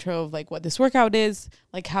 here's the intro of like what this workout is,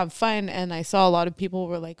 like have fun. And I saw a lot of people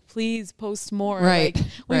were like, please post more. Right.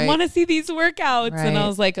 Like, we want to see these workouts. Right. And I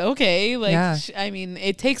was like, okay,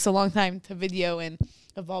 it takes a long time to video. And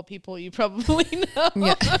of all people you probably know.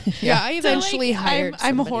 Yeah. I eventually hired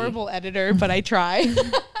I'm a horrible editor, but I try.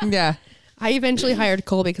 Yeah. I eventually hired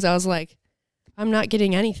Cole because I was like, I'm not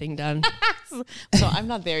getting anything done. So I'm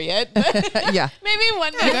not there yet. Yeah. Maybe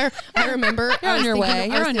one day. I remember. You're on your way.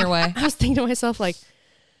 You're on your way. I was thinking to myself, like,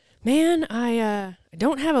 man, I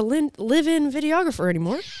don't have a live-in videographer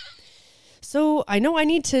anymore. So I know I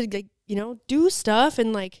need to, like, do stuff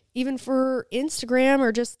and like even for Instagram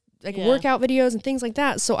or just like workout videos and things like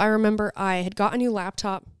that. So I remember I had got a new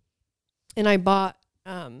laptop and I bought,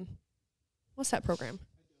 what's that program?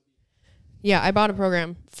 Yeah, I bought a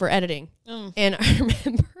program for editing. And I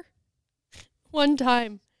remember one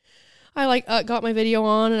time I like got my video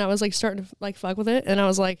on and I was like starting to like fuck with it. And I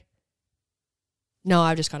was like, no,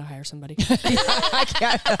 I've just got to hire somebody. I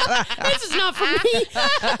can't. This is not for me.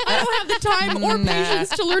 I don't have the time or patience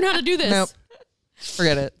to learn how to do this. Nope.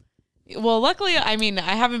 Forget it. Well, luckily, I mean,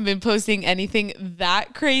 I haven't been posting anything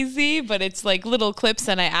that crazy, but it's like little clips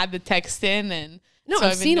and I add the text in and. No, so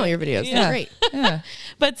I've seen all your videos. Yeah. They're great. Yeah.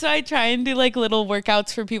 But so I try and do like little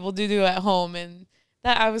workouts for people to do at home. And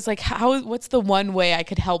that I was like, what's the one way I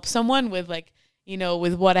could help someone with like,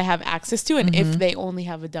 with what I have access to. And if they only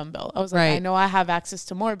have a dumbbell, I was like, I know I have access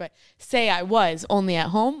to more, but say I was only at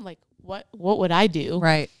home, like what would I do?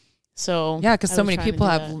 Right. So yeah, because so many people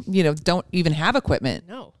have, don't even have equipment.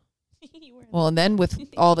 No. Well, and then with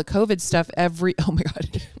all the COVID stuff, oh my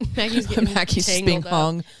God, Maggie's being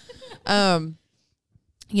hung. So,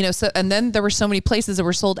 and then there were so many places that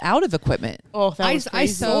were sold out of equipment. Oh, that was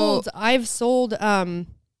crazy. I've sold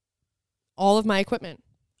all of my equipment.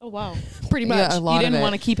 Oh, wow. Pretty much. Yeah, a lot you didn't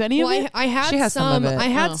want to keep any of it? I had she has some of it. I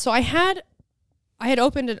had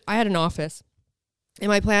opened I had an office and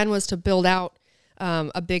my plan was to build out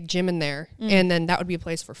a big gym in there. And then that would be a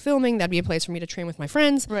place for filming. That'd be a place for me to train with my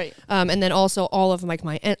friends. Right. And then also all of like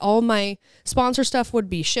all my sponsor stuff would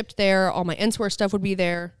be shipped there. All my Enswear stuff would be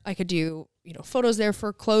there. I could do, photos there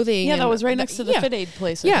for clothing. Yeah, that was right next to the Fit Aid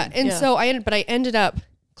place. So I ended up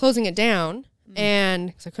closing it down and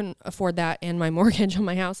because I couldn't afford that and my mortgage on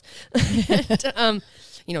my house, and,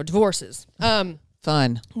 divorces.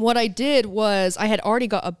 Fun. What I did was I had already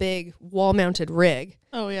got a big wall mounted rig.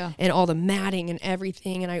 Oh yeah. And all the matting and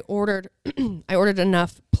everything. And I ordered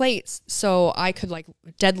enough plates so I could like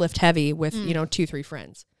deadlift heavy with, 2-3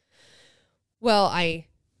 friends. Well, I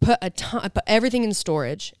put everything in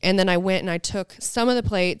storage. And then I went and I took some of the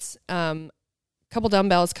plates, a couple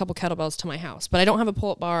dumbbells, a couple kettlebells to my house. But I don't have a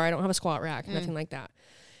pull-up bar. I don't have a squat rack, nothing like that.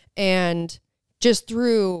 And just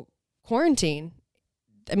through quarantine,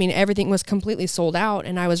 I mean, everything was completely sold out.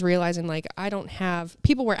 And I was realizing like,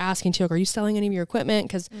 people were asking too, like, are you selling any of your equipment?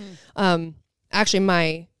 Because actually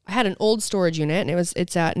I had an old storage unit and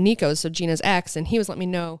it's at Nico's, so Gina's ex. And he was letting me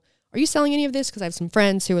know, are you selling any of this? Because I have some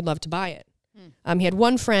friends who would love to buy it. He had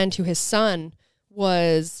one friend who his son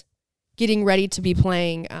was getting ready to be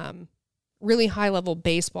playing really high level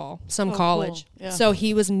baseball, college. Cool. Yeah. So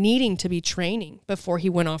he was needing to be training before he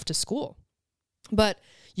went off to school. But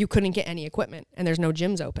you couldn't get any equipment and there's no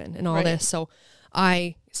gyms open and all this. So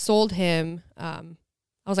I sold him, I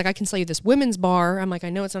was like, I can sell you this women's bar. I'm like, I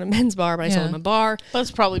know it's not a men's bar, but I sold him a bar. That's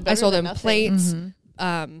probably better. I sold him nothing. Plates,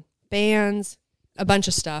 bands, a bunch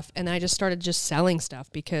of stuff. And then I just started just selling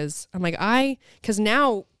stuff because I'm like, because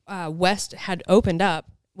now West had opened up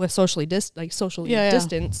with socially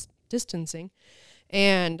distancing.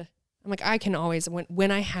 And I'm like, I can always,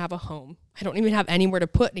 when I have a home, I don't even have anywhere to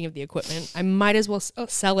put any of the equipment. I might as well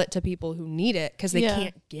sell it to people who need it because they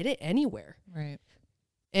can't get it anywhere. Right.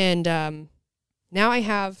 And now I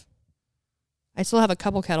still have a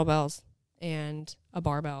couple kettlebells and a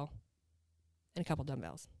barbell and a couple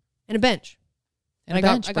dumbbells and a bench. And I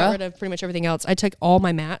got rid of pretty much everything else. I took all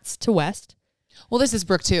my mats to West. Well, this is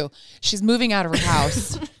Brooke too. She's moving out of her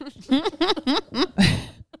house.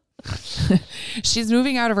 She's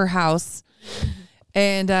moving out of her house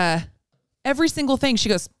and every single thing she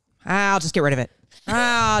goes, I'll just get rid of it.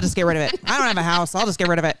 I don't have a house. I'll just get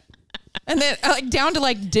rid of it. And then like down to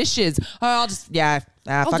like dishes. I'll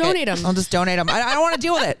donate them. I'll just donate them. I don't want to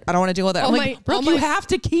deal with it. I'm like, Brooke, you have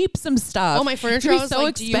to keep some stuff. All my furniture is so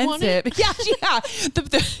expensive. Yeah.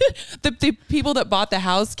 The people that bought the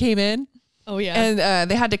house came in. Oh yeah. And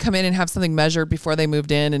they had to come in and have something measured before they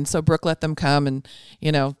moved in. And so Brooke let them come and,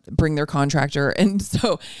 bring their contractor. And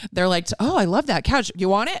so they're like, oh, I love that couch. You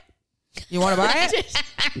want it? You want to buy it?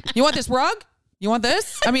 You want this rug? You want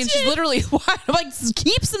this? I mean, she's literally like,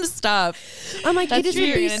 keep some stuff. I'm like, it is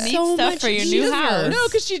you're gonna need stuff for your new house. No,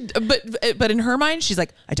 because but in her mind, she's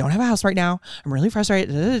like, I don't have a house right now. I'm really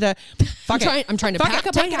frustrated. I'm trying to pack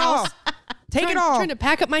up my house. Take it all. Trying to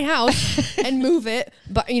pack up my house and move it.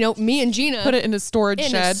 But, me and Gina. Put it in a storage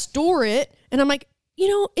shed. Store it. And I'm like,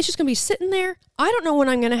 it's just going to be sitting there. I don't know when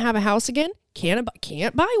I'm going to have a house again. Can't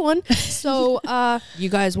buy one. So you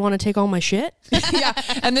guys want to take all my shit? Yeah.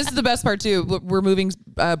 And this is the best part too. We're moving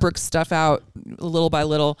Brooke's stuff out little by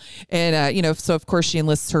little. And, so of course she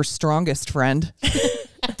enlists her strongest friend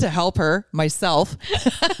to help her, myself.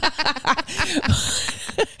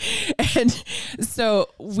 And so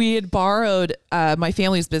we had borrowed, my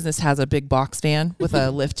family's business has a big box van with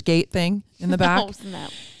a lift gate thing in the back. Oh,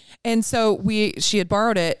 snap. And so she had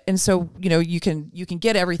borrowed it. And so, you can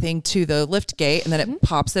get everything to the lift gate and then it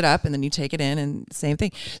pops it up and then you take it in and same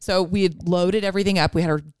thing. So we had loaded everything up. We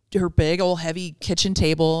had her big old heavy kitchen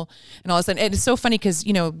table and all of a sudden, and it's so funny because,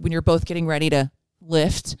 when you're both getting ready to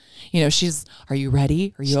lift, she's, are you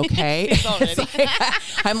ready? Are you okay?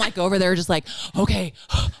 I'm like over there just like, okay,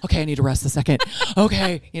 I need to rest a second.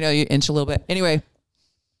 Okay. You inch a little bit. Anyway,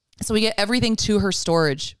 so we get everything to her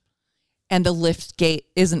storage. And the lift gate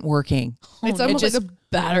isn't working. It's almost like a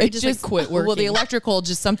battery. It just quit working. Well, the electrical,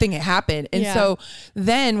 just something happened. And so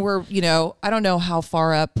then we're, I don't know how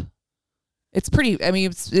far up. It's pretty,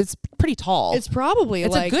 it's pretty tall. It's probably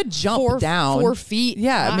it's like a good jump down. 4 feet.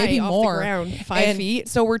 Yeah, maybe off more. The ground, 5 feet.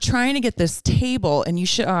 So we're trying to get this table and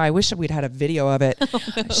I wish we'd had a video of it. Oh,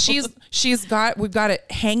 no. We've got it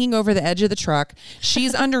hanging over the edge of the truck.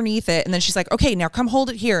 She's underneath it. And then she's like, okay, now come hold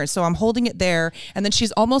it here. And so I'm holding it there. And then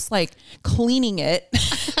she's almost like cleaning it,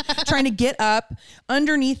 trying to get up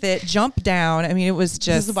underneath it, jump down. It was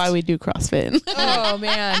just. This is why we do CrossFit. Oh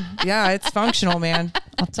man. Yeah, it's functional, man.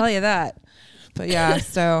 I'll tell you that. But yeah,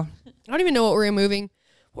 so I don't even know what we were moving.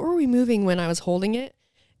 What were we moving when I was holding it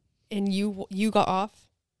and you got off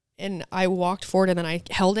and I walked forward and then I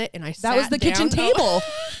held it and I sat down. That was the kitchen table.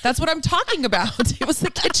 That's what I'm talking about. It was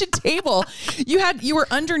the kitchen table. You were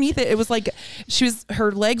underneath it. It was like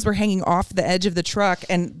her legs were hanging off the edge of the truck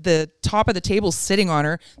and the top of the table sitting on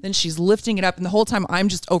her. Then she's lifting it up and the whole time I'm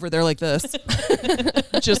just over there like this.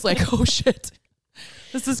 Just like, oh shit.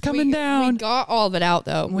 This is coming down. We got all of it out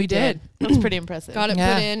though. We did. That's pretty impressive. Got it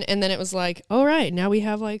put in and then it was like, all right, now we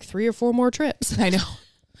have like 3 or 4 more trips. I know.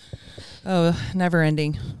 Oh, never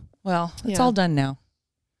ending. Well, it's all done now.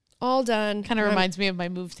 All done. Kind of reminds me of my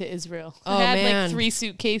move to Israel. Oh, I had man. like 3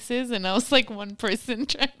 suitcases and I was like one person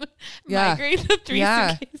trying to migrate the 3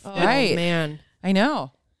 suitcases. Oh, right. Man. I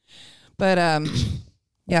know. But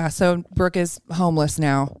so Brooke is homeless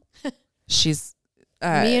now. She's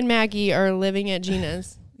me and Maggie are living at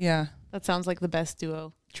Gina's. Yeah. That sounds like the best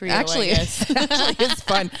duo trio. Actually, it's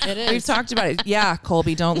fun. It is. We've talked about it. Yeah,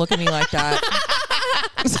 Colby, don't look at me like that.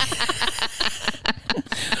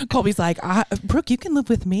 Colby's like, Brooke, you can live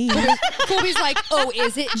with me. Colby's like, oh,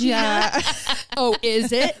 is it, Gina? Yeah. Oh,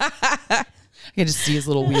 is it? I can just see his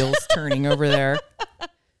little wheels turning over there.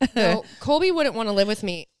 No, Colby wouldn't want to live with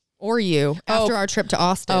me or you after our trip to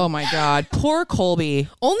Austin. Oh my God, poor Colby.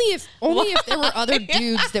 Only if there were other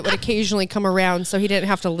dudes that would occasionally come around, so he didn't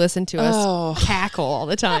have to listen to us cackle all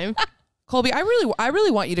the time. Colby, I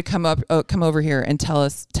really want you to come over here and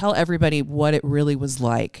tell everybody what it really was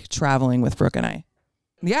like traveling with Brooke and I.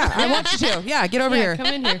 Yeah, I want you to. Yeah, get over here. Come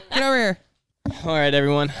in here. Get over here. All right,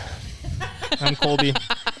 everyone. I'm Colby.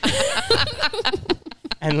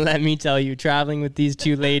 And let me tell you, traveling with these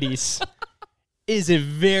 2 ladies is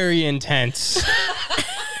very intense.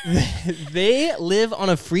 They live on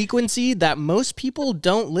a frequency that most people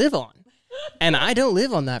don't live on. And I don't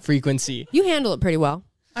live on that frequency. You handle it pretty well.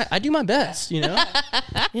 I do my best,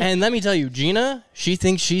 And let me tell you, Gina, she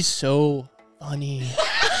thinks she's so funny.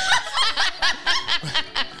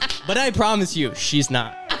 But I promise you, she's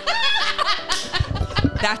not.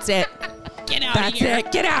 That's it. Get out of here. That's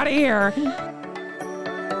it. Get out of here.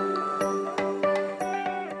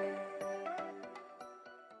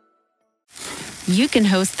 You can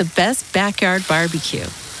host the best backyard barbecue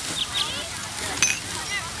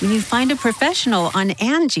when you find a professional on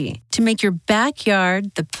Angie to make your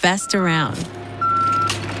backyard the best around.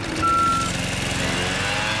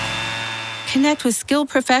 Connect with skilled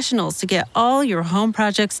professionals to get all your home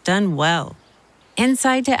projects done well.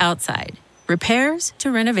 Inside to outside, repairs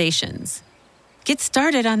to renovations. Get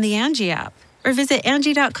started on the Angie app or visit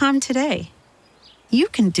Angie.com today. You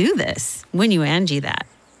can do this when you Angie that.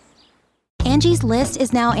 Angie's List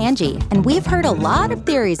is now Angie, and we've heard a lot of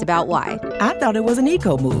theories about why. I thought it was an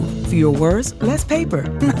eco move. Fewer words, less paper.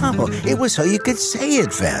 No, it was so you could say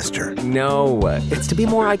it faster. No, it's to be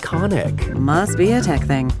more iconic. Must be a tech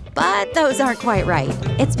thing. But those aren't quite right.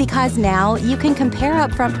 It's because now you can compare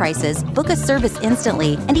upfront prices, book a service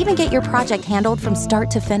instantly, and even get your project handled from start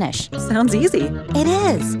to finish. Sounds easy. It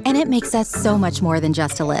is, and it makes us so much more than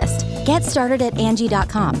just a list. Get started at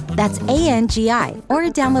Angie.com. That's ANGI, or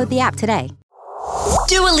download the app today.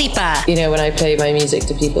 Dua Lipa. You know, when I play my music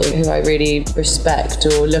to people who I really respect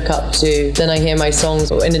or look up to, then I hear my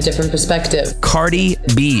songs in a different perspective. Cardi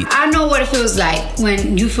B. I know what it feels like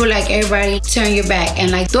when you feel like everybody turn your back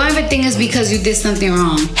and like don't ever think it's because you did something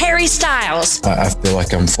wrong. Harry Styles. I feel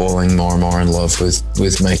like I'm falling more and more in love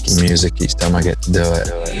with making music each time I get to do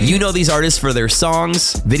it. You know these artists for their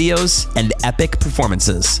songs, videos, and epic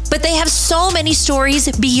performances. But they have so many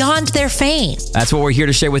stories beyond their fame. That's what we're here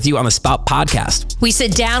to share with you on the Spout Podcast. We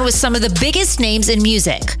sit down with some of the biggest names in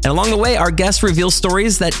music. And along the way, our guests reveal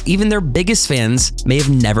stories that even their biggest fans may have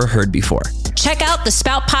never heard before. Check out the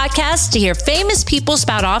Spout Podcast to hear famous people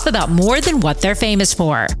spout off about more than what they're famous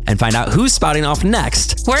for. And find out who's spouting off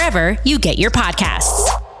next, wherever you get your podcasts.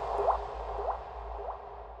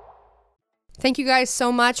 Thank you guys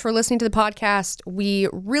so much for listening to the podcast. We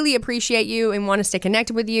really appreciate you and want to stay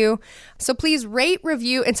connected with you. So please rate,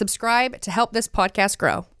 review, and subscribe to help this podcast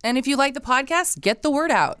grow. And if you like the podcast, get the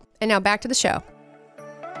word out. And now back to the show.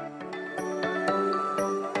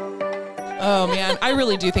 Oh man, I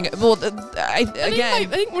really do think. Well, I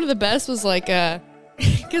think one of the best was like,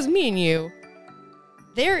 because me and you,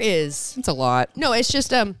 it's a lot. No, it's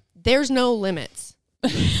just there's no limits.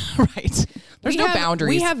 Right. There's no boundaries.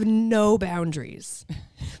 We have no boundaries.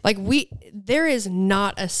 Like there is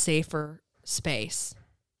not a safer space,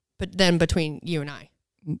 but then between you and I,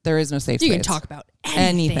 there is no safe space. You can talk about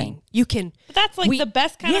anything. You can. But that's like the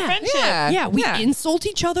best kind of friendship. Yeah, we insult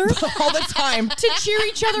each other all the time to cheer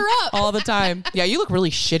each other up all the time. Yeah, you look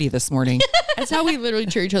really shitty this morning. That's how we literally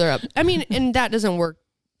cheer each other up. I mean, and that doesn't work.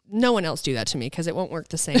 No one else do that to me because it won't work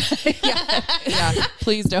the same. Yeah,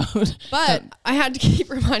 please don't. But I had to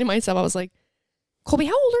keep reminding myself. I was like, Colby,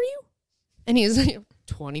 how old are you? And he's like,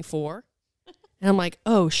 24. And I'm like,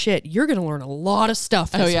 oh shit, you're gonna learn a lot of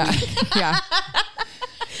stuff this week. Yeah.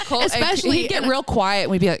 Especially he'd get real quiet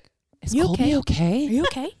and we'd be like, is Colby okay? Are you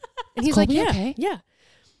okay? And he's like, yeah, okay? Yeah.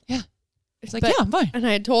 He's like, yeah, I'm fine. And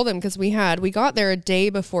I had told him because we got there a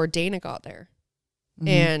day before Dana got there. Mm-hmm.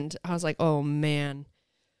 And I was like, oh man,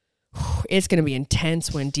 it's going to be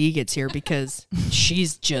intense when Dee gets here because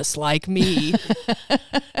she's just like me.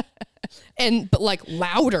 But like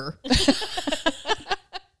louder.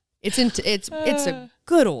 It's a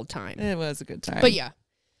good old time. It was a good time. But yeah.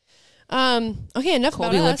 Okay, enough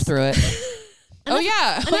Colby about lived us. through it. Oh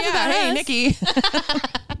yeah. Hey, us. Nikki.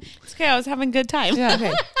 It's okay. I was having a good time. Yeah.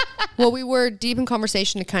 Okay. Well, we were deep in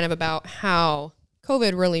conversation kind of about how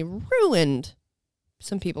COVID really ruined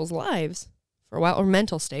some people's lives for a while, or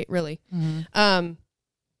mental state, really. Mm-hmm.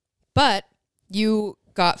 But you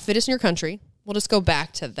got fittest in your country. We'll just go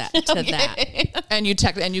back to that. And you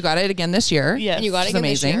got it again this year. Yes. And you got it again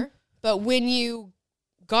this year. But when you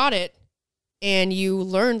got it and you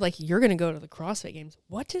learned like you're going to go to the CrossFit Games,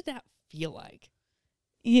 what did that feel like?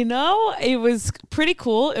 You know, it was pretty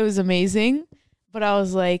cool. It was amazing. But I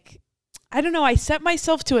was like, I don't know. I set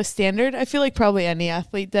myself to a standard. I feel like probably any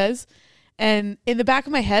athlete does. And in the back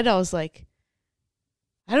of my head, I was like,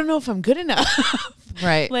 I don't know if I'm good enough.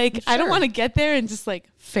 Right. Like, sure. I don't want to get there and just like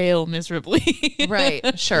fail miserably.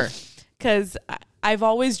 Right. Sure. Because I've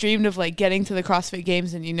always dreamed of like getting to the CrossFit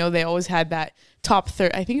Games, and they always had that top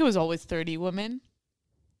 30. I think it was always 30 women,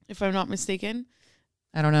 if I'm not mistaken.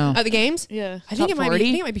 I don't know. At the games? Yeah. I think it might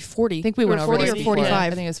be 40. I think we went over 40 or 45.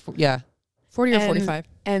 I think it's 40 or 45.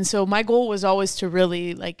 And so my goal was always to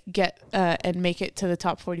really like get and make it to the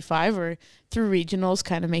top 45, or through regionals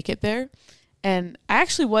kind of make it there. And I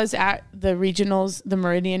actually was at the regionals, the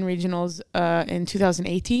Meridian regionals in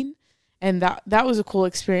 2018. And that was a cool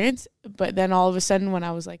experience. But then all of a sudden when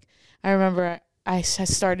I was like, I remember I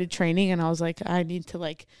started training and I was like, I need to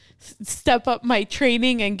like step up my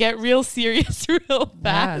training and get real serious real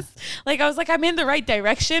fast. Yeah. Like I was like, I'm in the right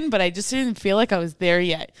direction, but I just didn't feel like I was there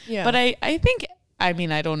yet. Yeah. But I think, I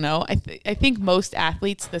mean, I don't know. I think most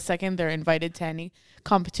athletes, the second they're invited to any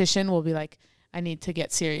competition, will be like, I need to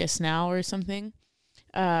get serious now or something.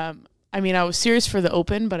 I mean, I was serious for the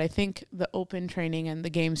Open, but I think the Open training and the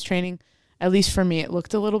Games training, at least for me, it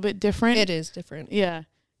looked a little bit different. It is different. Yeah.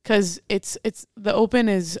 Because it's the Open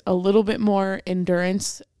is a little bit more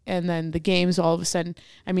endurance, and then the Games all of a sudden,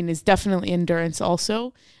 I mean, is definitely endurance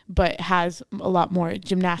also, but has a lot more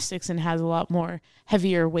gymnastics and has a lot more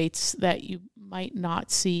heavier weights that you might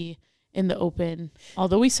not see in the open,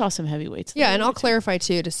 although we saw some heavyweights. Yeah, and I'll clarify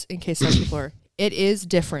too, just in case some people are, it is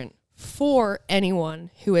different for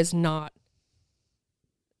anyone who is not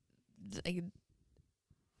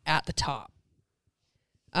at the top.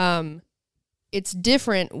 It's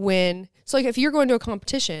different when, so like if you're going to a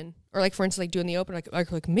competition, or like for instance, like doing the open,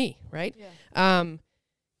 like me, right? Yeah.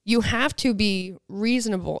 You have to be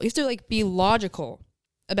reasonable. You have to like be logical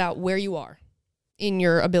about where you are in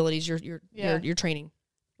your abilities, your training.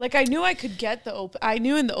 Like I knew I could get the open. I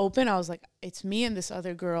knew in the open, I was like, it's me and this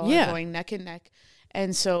other girl are going neck and neck.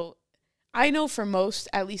 And so I know for most,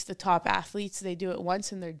 at least the top athletes, they do it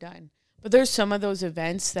once and they're done. But there's some of those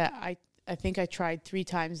events that I think I tried 3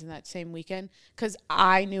 times in that same weekend because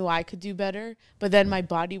I knew I could do better. But then my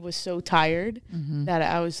body was so tired that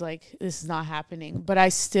I was like, this is not happening. But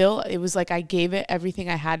it was like I gave it everything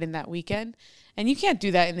I had in that weekend. And you can't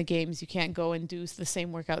do that in the games. You can't go and do the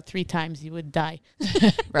same workout 3 times. You would die.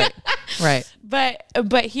 Right.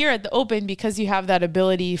 But here at the Open, because you have that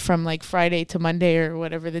ability from like Friday to Monday or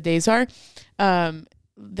whatever the days are, I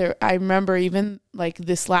remember even like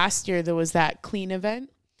this last year, there was that clean event.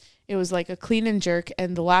 It was like a clean and jerk.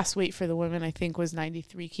 And the last weight for the women, I think, was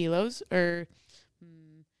 93 kilos or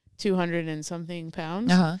 200 and something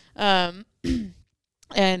pounds.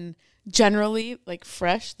 And generally like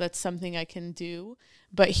fresh, that's something I can do.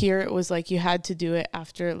 But here it was like you had to do it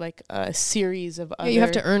after like a series of other. You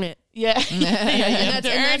have to earn it. Yeah.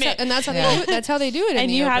 That's how they do it.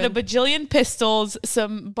 And you had a bajillion pistols,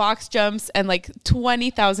 some box jumps, and like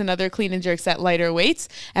 20,000 other clean and jerks at lighter weights.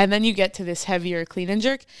 And then you get to this heavier clean and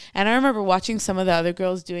jerk. And I remember watching some of the other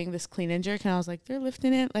girls doing this clean and jerk, and I was like, they're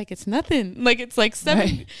lifting it like it's nothing. Like it's like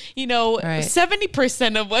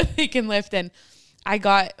 70% of what they can lift. And I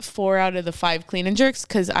got 4 out of the 5 clean and jerks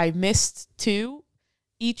because I missed 2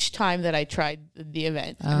 each time that I tried the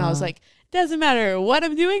event. And I was like, doesn't matter what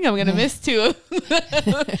I'm doing, I'm going to miss 2.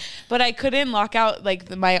 But I couldn't lock out,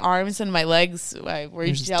 like my arms and my legs were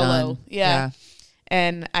jello. Yeah.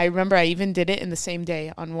 And I remember I even did it in the same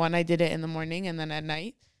day. On one, I did it in the morning and then at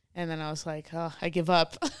night. And then I was like, oh, I give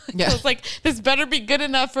up. I was like, this better be good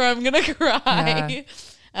enough or I'm going to cry.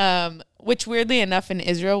 Which weirdly enough in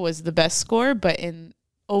Israel was the best score. But in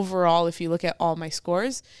overall, if you look at all my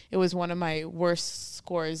scores, it was one of my worst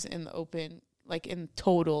scores in the Open, like in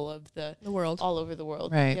total of the world, all over the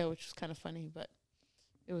world. Right. Yeah, which was kind of funny, but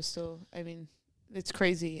it was still, I mean, it's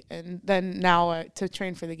crazy. And then now to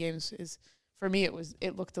train for the games is, for me,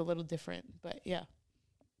 it looked a little different, but yeah.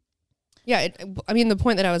 Yeah. I mean, the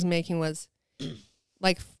point that I was making was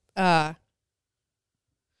like,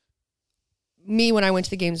 me when I went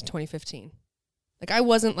to the games in 2015, like I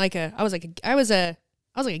was a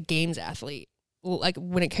games athlete. Like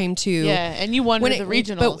when it came to and you won the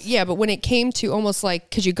regionals. But when it came to almost like,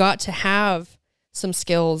 because you got to have some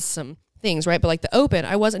skills, some things, right? But like the Open,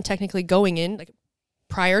 I wasn't technically going in like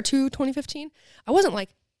prior to 2015. I wasn't like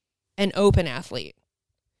an Open athlete,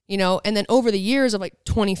 you know. And then over the years of like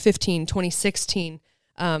 2015, 2016,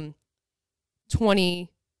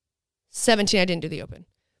 2017, I didn't do the Open.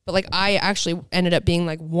 But like I actually ended up being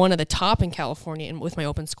like one of the top in California and with my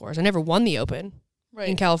Open scores. I never won the Open. Right.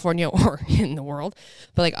 In California or in the world,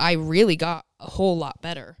 but like I really got a whole lot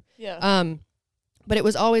better. Yeah. But it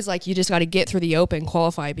was always like you just got to get through the Open,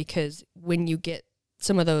 qualify, because when you get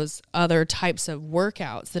some of those other types of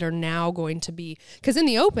workouts that are now going to be, because in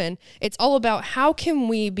the Open, it's all about how can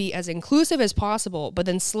we be as inclusive as possible, but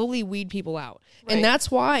then slowly weed people out. Right. And that's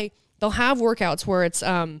why they'll have workouts where it's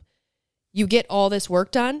you get all this work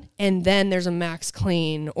done and then there's a max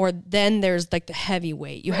clean, or then there's like the heavy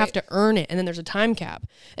weight. You have to earn it, and then there's a time cap.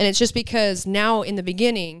 And it's just because now in the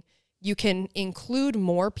beginning, you can include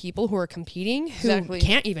more people who are competing who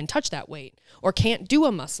can't even touch that weight or can't do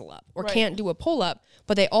a muscle up or can't do a pull up,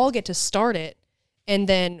 but they all get to start it. And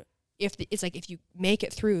then if you make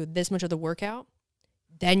it through this much of the workout,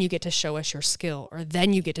 then you get to show us your skill, or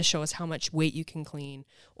then you get to show us how much weight you can clean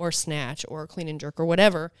or snatch or clean and jerk or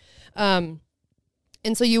whatever. And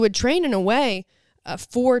so you would train in a way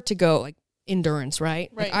to go like endurance,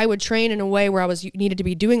 right? Like I would train in a way where I needed to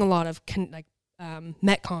be doing a lot of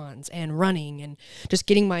metcons and running and just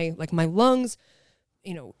getting my lungs,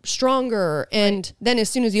 you know, stronger. And then as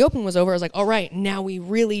soon as the Open was over, I was like, all right, now we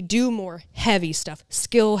really do more heavy stuff,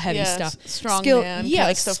 skill heavy stuff,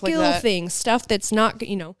 strongman, stuff skill like that. Things, stuff that's not,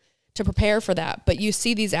 you know, to prepare for that. But you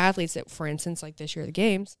see these athletes that, for instance, like this year, the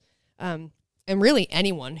games, and really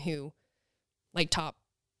anyone who like top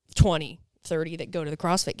 20, 30 that go to the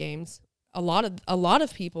CrossFit games, a lot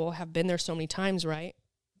of people have been there so many times, right?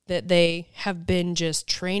 That they have been just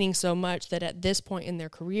training so much that at this point in their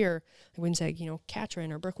career, I wouldn't say, you know,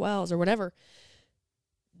 Katrin or Brooke Wells or whatever,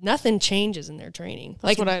 nothing changes in their training.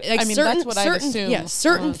 That's what I'd assume. Yeah,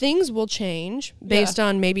 certain things will change based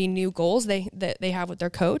on maybe new goals that they have with their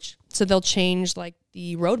coach. So they'll change like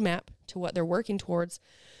the roadmap to what they're working towards,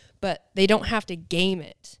 but they don't have to game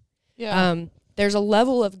it. Yeah. There's a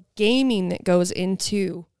level of gaming that goes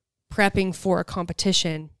into prepping for a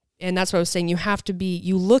competition. And that's what I was saying.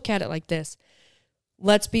 You look at it like this.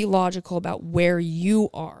 Let's be logical about where you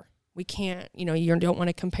are. We can't, you don't want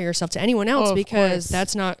to compare yourself to anyone else because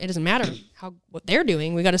it doesn't matter what they're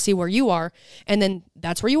doing. We got to see where you are. And then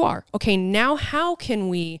that's where you are. Okay, now how can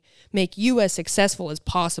we make you as successful as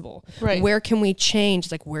possible? Right. Where can we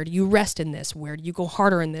change? Like, where do you rest in this? Where do you go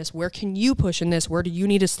harder in this? Where can you push in this? Where do you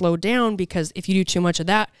need to slow down? Because if you do too much of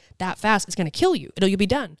that fast, it's going to kill you. You'll be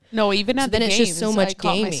done. No, even at the games, it's just so much I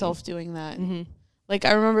caught gaming. myself doing that. Mm-hmm. Like,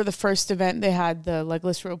 I remember the first event, they had the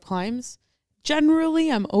legless rope climbs.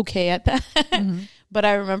 Generally, I'm okay at that. Mm-hmm. But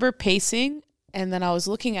I remember pacing, and then I was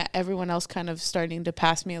looking at everyone else kind of starting to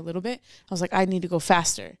pass me a little bit. I was like, I need to go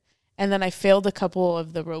faster. And then I failed a couple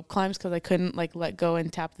of the rope climbs because I couldn't like let go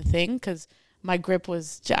and tap the thing because my grip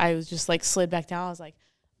I was just like slid back down. I was like,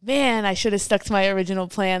 man, I should have stuck to my original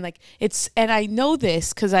plan. Like and I know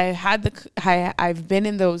this because I've been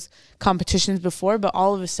in those competitions before, but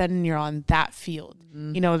all of a sudden you're on that field,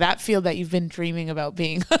 that field that you've been dreaming about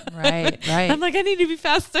being. Right. I'm like, I need to be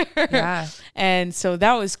faster. Yeah. And so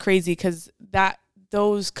that was crazy because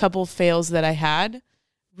those couple fails that I had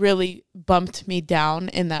really bumped me down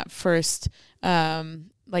in that first,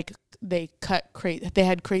 like they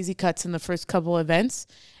had crazy cuts in the first couple events.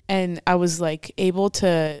 And I was like able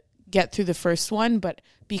to get through the first one, but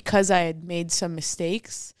because I had made some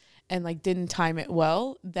mistakes and like didn't time it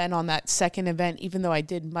well, then on that second event, even though I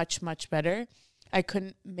did much, much better, I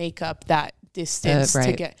couldn't make up that distance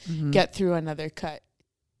to get through another cut,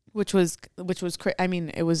 which was I mean,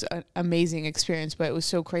 it was an amazing experience, but it was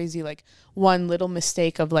so crazy. Like one little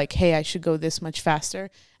mistake of like, hey, I should go this much faster.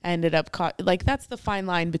 I ended up like, that's the fine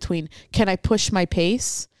line between can I push my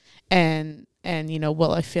pace and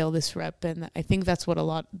will I fail this rep? And I think that's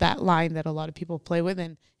that line that a lot of people play with.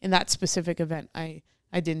 And in that specific event, I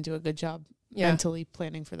didn't do a good job mentally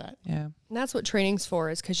planning for that. Yeah. And that's what training's for,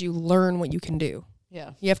 is because you learn what you can do.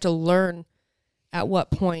 Yeah. You have to learn at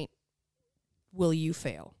what point will you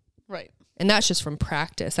fail. Right. And that's just from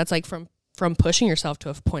practice. That's like from pushing yourself to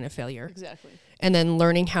a point of failure. Exactly. And then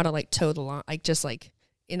learning how to like toe the line, like just like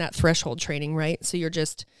in that threshold training, right? So you're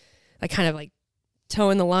just like kind of like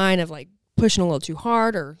toeing the line of like pushing a little too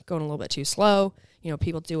hard or going a little bit too slow.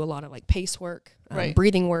 People do a lot of like pace work,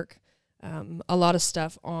 breathing work, a lot of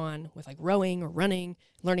stuff with like rowing or running,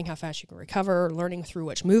 learning how fast you can recover, learning through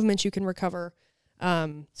which movements you can recover.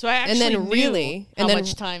 So I actually knew how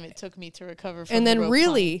much time it took me to recover from the rope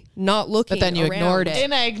climb. Not looking. But then you ignored it.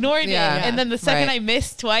 And I ignored it. And then the second I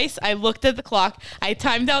missed twice, I looked at the clock, I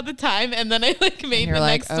timed out the time, and then I like made the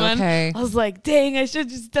next one. I was like, dang, I should have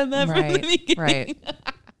just done that from the beginning. Right.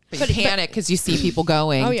 But you panic because you see people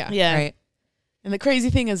going. Oh, yeah. Yeah. Right. And the crazy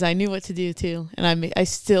thing is I knew what to do too. And I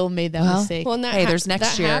still made that mistake. Well, and there's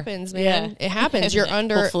next year. That happens, man. Yeah. It happens. You're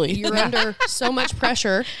under so much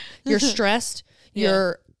pressure. You're stressed.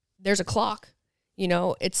 There's a clock.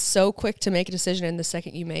 It's so quick to make a decision, and the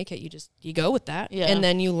second you make it, you go with that. Yeah. And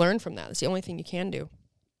then you learn from that. That's the only thing you can do.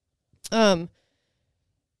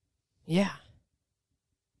 Yeah.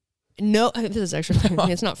 No, this is actually,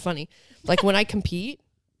 it's not funny. Like when I compete,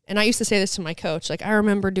 and I used to say this to my coach, like I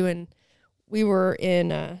remember we were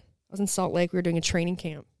in, I was in Salt Lake, we were doing a training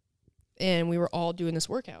camp, and we were all doing this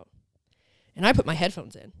workout. And I put my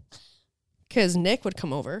headphones in because Nick would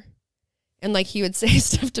come over and like he would say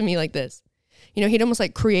stuff to me like this. He'd almost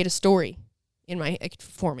like create a story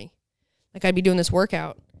for me. Like I'd be doing this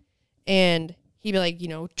workout and he'd be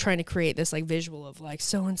like, trying to create this like visual of like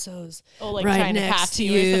so-and-so's right next to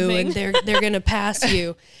you and they're going to pass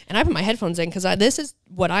you. And I put my headphones in because this is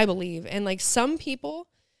what I believe. And like some people,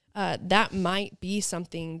 that might be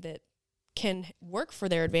something that can work for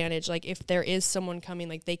their advantage. Like if there is someone coming,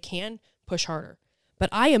 like they can push harder. But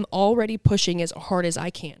I am already pushing as hard as I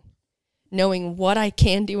can, knowing what I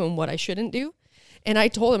can do and what I shouldn't do. And I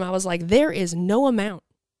told him, I was like, there is no amount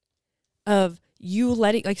of you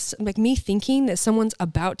letting, like me thinking that someone's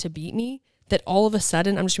about to beat me, that all of a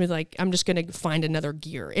sudden I'm just gonna be like, I'm just gonna find another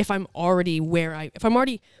gear. If I'm already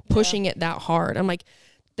pushing it that hard, I'm like,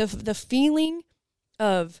 the feeling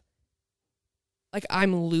of like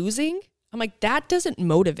I'm losing, I'm like, that doesn't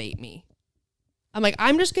motivate me. I'm like,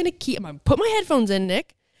 I'm gonna put my headphones in,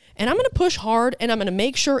 Nick, and I'm gonna push hard, and I'm gonna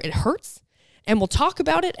make sure it hurts, and we'll talk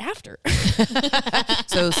about it after.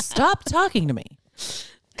 So stop talking to me.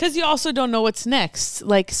 Because you also don't know what's next.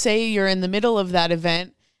 Like, say you're in the middle of that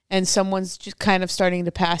event and someone's just kind of starting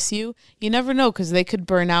to pass you, you never know because they could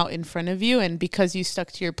burn out in front of you. And because you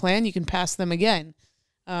stuck to your plan, you can pass them again.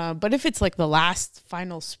 But if it's like the last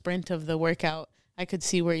final sprint of the workout, I could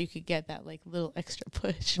see where you could get that like little extra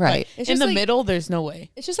push. Right. In the middle, there's no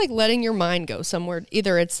way. It's just like letting your mind go somewhere.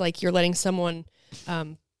 Either it's like you're letting someone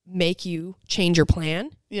make you change your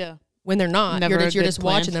plan. Yeah. When they're not, you're just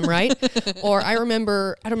watching them, right? Or I don't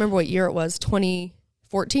remember what year it was,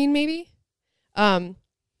 2014 maybe. Annie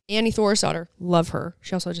Thorisdottir, love her.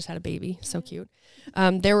 She also just had a baby, so cute.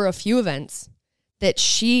 There were a few events that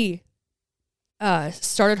she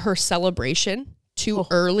started her celebration too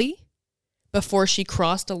early before she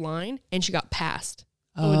crossed a line, and she got passed.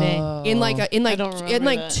 In like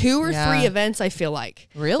 2 or 3 events, I feel like.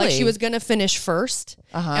 Really? Like she was gonna finish first.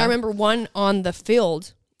 I remember one on the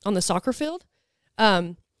field, on the soccer field.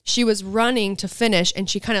 She was running to finish, and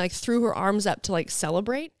she kind of like threw her arms up to like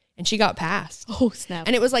celebrate, and she got passed. Oh snap!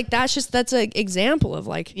 And it was like that's an example of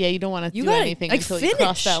like you don't want to do anything until you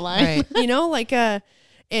cross that line, right. You know, like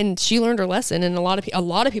and she learned her lesson, and a lot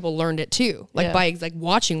of people learned it too, like by like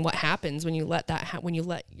watching what happens when you let that when you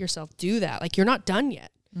let yourself do that. Like you're not done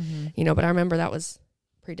yet, you know. But I remember that was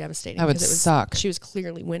pretty devastating. That would suck. She was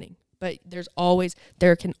clearly winning, but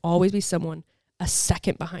there can always be someone a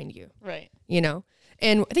second behind you, right? You know,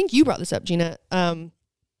 and I think you brought this up, Gina.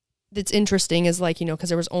 That's interesting is like, you know, because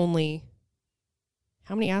there was only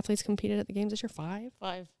how many athletes competed at the games this year? 5?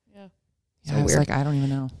 5, yeah. Yeah, so it's like, I don't even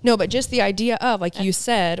know. No, but just the idea of, like you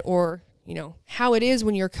said, or, you know, how it is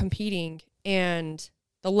when you're competing and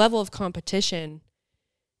the level of competition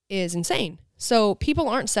is insane. So people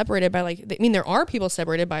aren't separated by like, I mean, there are people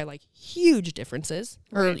separated by like huge differences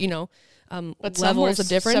or, you know, but levels of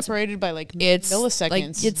difference. Separated by like milliseconds.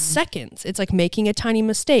 Like, it's seconds. It's like making a tiny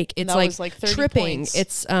mistake. It's like tripping. Points.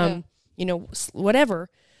 It's, you know, whatever.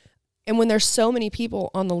 And when there's so many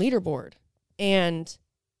people on the leaderboard and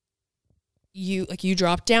you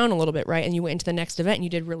dropped down a little bit, right? And you went into the next event and you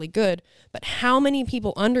did really good. But how many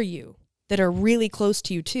people under you that are really close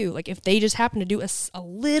to you too? Like if they just happen to do a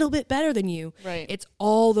little bit better than you, right? It's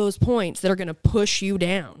all those points that are going to push you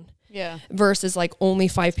down. Yeah. Versus like only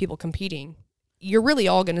 5 people competing. You're really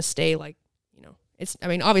all going to stay like, you know, it's, I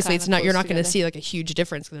mean, obviously it's not, you're not going to see like a huge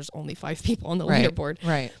difference because there's only 5 people on the leaderboard.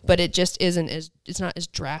 Right. But it just it's not as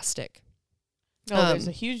drastic. No, there's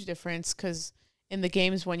a huge difference because in the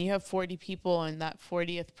games when you have 40 people and that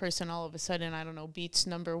 40th person all of a sudden, I don't know, beats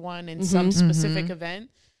number 1 in some specific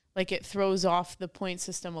event, like it throws off the point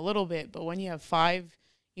system a little bit. But when you have 5,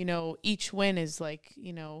 you know, each win is like,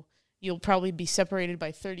 you know, you'll probably be separated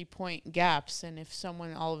by 30-point gaps. And if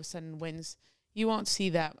someone all of a sudden wins, you won't see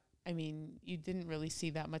that. I mean, you didn't really see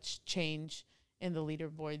that much change in the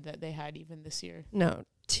leaderboard that they had even this year. No,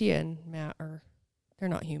 Tia and Matt they're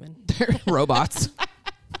not human. They're robots.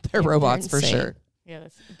 They're robots for sure. Yeah,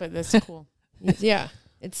 that's cool. Yeah,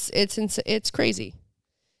 it's crazy.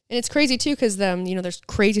 And it's crazy too because you know, there's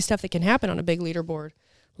crazy stuff that can happen on a big leaderboard.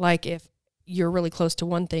 Like if you're really close to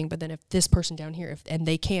one thing, but then if this person down here, and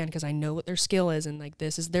they can, because I know what their skill is, and like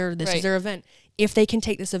this is their event. If they can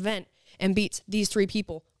take this event and beat these 3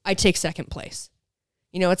 people, I take second place.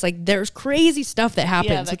 You know, it's like there's crazy stuff that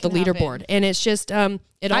happens with the leaderboard, and it's just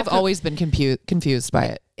I've always been confused by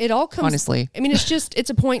it. It all comes honestly. I mean, it's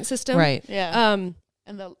a point system, right? Yeah.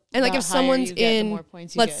 And like if someone's in,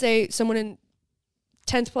 let's say someone in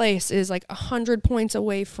 10th place is like 100 points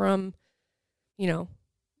away from, you know,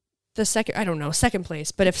 the second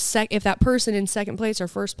place. But if that person in second place or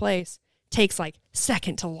first place takes like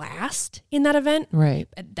second to last in that event, right?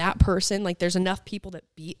 That person, like there's enough people that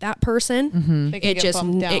beat that person,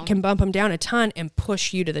 it can bump them down a ton and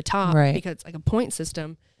push you to the top, right? Because it's like a point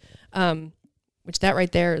system, which that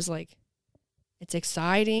right there is like, it's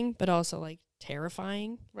exciting, but also like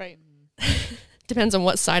terrifying. Right. Depends on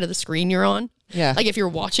what side of the screen you're on. Yeah. Like if you're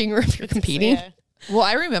watching or if you're competing. Well,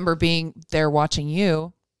 I remember being there watching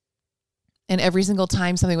you, and every single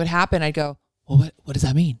time something would happen, I'd go, well, what does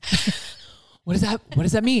that mean? What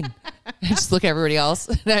does that mean? And I just look at everybody else.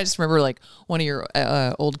 And I just remember like one of your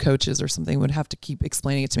old coaches or something would have to keep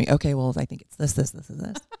explaining it to me. Okay, well, I think it's this, and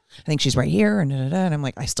this. I think she's right here. And I'm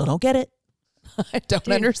like, I still don't get it. I don't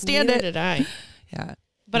understand it. Did I? Yeah.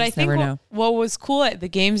 But I think what was cool at the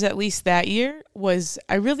games, at least that year, was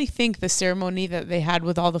I really think the ceremony that they had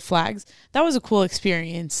with all the flags, that was a cool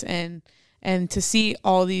experience. And to see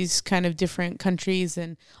all these kind of different countries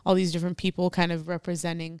and all these different people kind of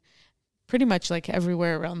representing pretty much like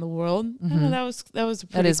everywhere around the world. Mm-hmm. That was a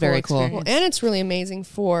pretty cool very cool. Well, and it's really amazing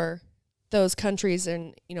for those countries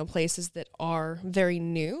and, you know, places that are very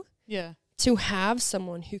new. Yeah. To have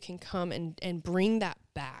someone who can come and bring that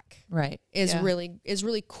back. Right. Is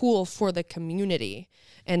really cool for the community.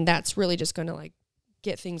 And that's really just going to like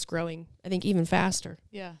get things growing, I think, even faster.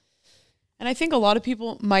 Yeah. And I think a lot of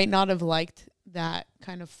people might not have liked that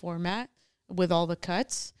kind of format with all the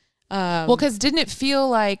cuts. Well, because didn't it feel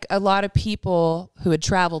like a lot of people who had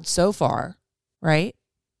traveled so far, right?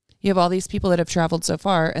 You have all these people that have traveled so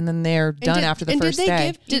far, and then they're done after the first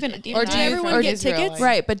day. Did everyone get tickets?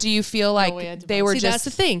 Right, but do you feel like they were just that's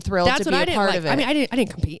the thing. Thrilled that's to what be I a didn't part like. of it? I mean, I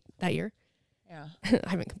didn't compete that year. Yeah, I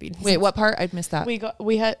haven't competed. Wait, what part? I missed that.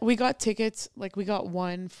 We got tickets. Like we got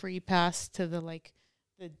one free pass to the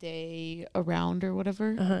day around or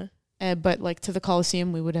whatever. But like to the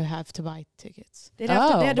Coliseum, we would have to buy tickets. They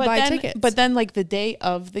had to buy tickets. But then like the day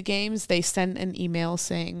of the games, they sent an email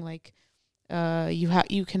saying like,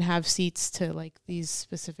 you can have seats to like these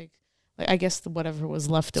specific, like I guess whatever was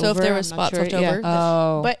left over. So if there was spots left over.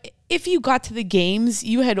 Oh. But if you got to the games,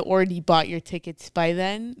 you had already bought your tickets by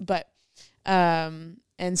then. But and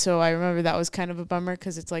so I remember that was kind of a bummer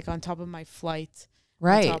because it's like on top of my flight,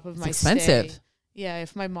 right? On top of it's my expensive. Stay. Yeah,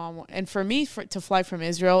 if my mom and for me to fly from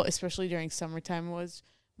Israel, especially during summertime, was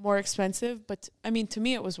more expensive. But I mean, to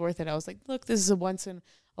me, it was worth it. I was like, look, this is a once in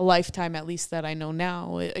a lifetime, at least that I know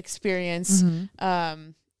now, experience.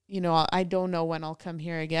 You know, I don't know when I'll come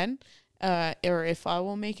here again, or if I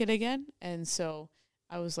will make it again. And so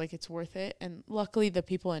I was like, it's worth it. And luckily, the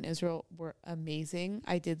people in Israel were amazing.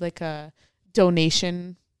 I did like a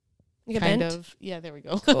donation kind of. Yeah, there we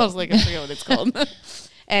go. Cool. I was like, I forget what it's called.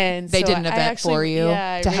 And they so did an event for you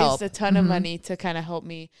I to raised help. a ton of money to kind of help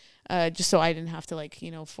me, just so I didn't have to like,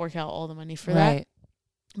 fork out all the money for that.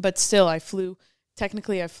 But still, I flew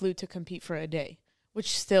to compete for a day,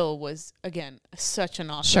 which still was, again, such an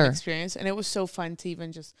awesome experience. And it was so fun to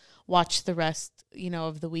even just watch the rest,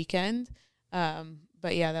 of the weekend.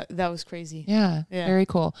 But yeah, that was crazy. Yeah, very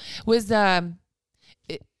cool. Was are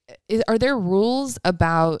there rules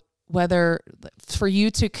about whether for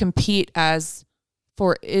you to compete as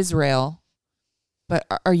for Israel, but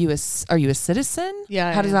are you a citizen?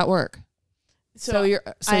 Yeah. How does that work?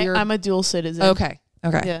 I'm a dual citizen. Okay.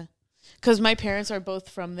 Yeah. Because my parents are both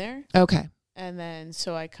from there. Okay. And then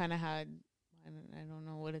so I kind of had, I don't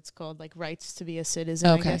know what it's called, like rights to be a citizen,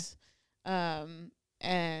 I guess.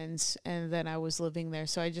 And then I was living there,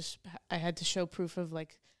 so I had to show proof of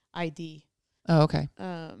like ID. Oh, okay.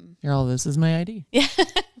 You're all, this is my ID. Yeah.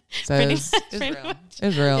 Says Israel.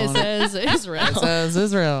 Israel. It says Israel. It says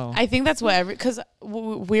Israel. I think that's what because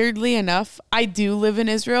weirdly enough, I do live in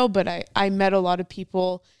Israel, but I met a lot of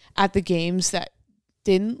people at the games that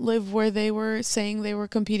didn't live where they were saying they were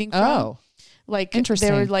competing from. Oh, like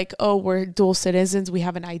interesting. They were like, oh, we're dual citizens. We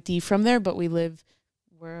have an ID from there, but we live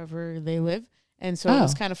wherever they live. And so it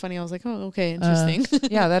was kind of funny. I was like, oh, okay, interesting.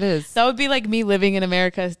 Yeah, that is. That would be like me living in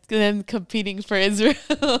America then competing for Israel.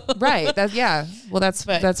 Right. Well, that's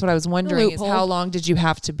what I was wondering is how long did you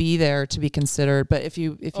have to be there to be considered? But if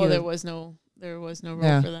you there was no rule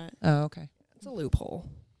for that. Oh, okay. It's a loophole.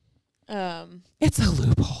 It's a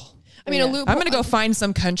loophole. I mean, a loophole. I'm going to go find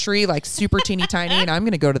some country like super teeny tiny and I'm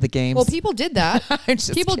going to go to the games. Well, people did that.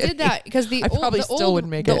 People did that because I probably still wouldn't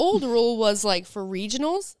make it. The old rule was like for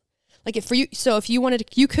regionals. Like if you wanted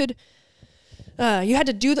to, you could, you had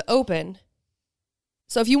to do the open.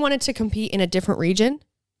 So if you wanted to compete in a different region,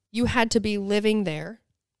 you had to be living there.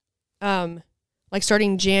 Like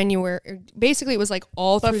starting January, basically it was like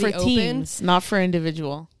all through the open. Teams, not for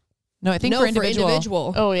individual. No, I think for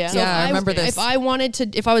individual. Oh yeah. So yeah, I remember this.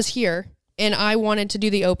 If I was here and I wanted to do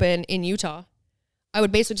the open in Utah, I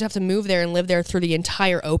would basically just have to move there and live there through the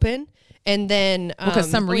entire open. And then, because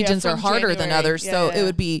some regions are harder than others. It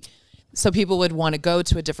would be, so people would want to go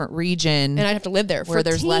to a different region. And I'd have to live there. Where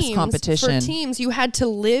there's less competition. For teams, you had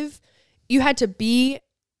to be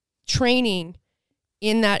training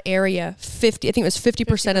in that area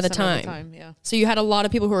 50% of the time. Yeah. So you had a lot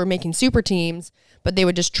of people who were making super teams, but they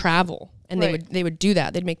would just travel and they would do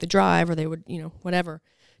that. They'd make the drive or they would, whatever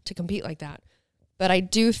to compete like that. But I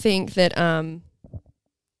do think that I'm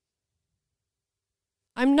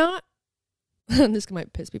not this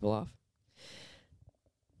might piss people off.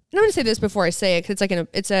 And I'm going to say this before I say it because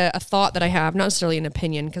it's a thought that I have, not necessarily an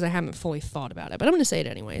opinion because I haven't fully thought about it, but I'm going to say it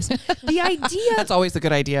anyways. The idea... That's always a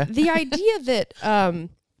good idea. The idea that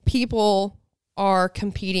people are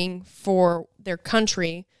competing for their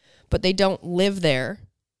country, but they don't live there,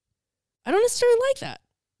 I don't necessarily like that.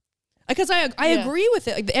 Because I agree with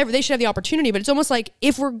it. Like they should have the opportunity, but it's almost like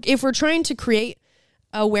if we're trying to create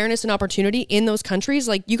awareness and opportunity in those countries,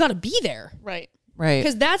 like you got to be there. Right. Right.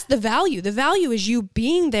 Because that's the value. The value is you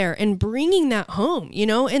being there and bringing that home,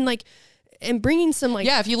 and bringing some like.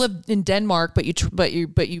 Yeah, if you live in Denmark, but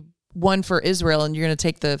you one for Israel and you're going to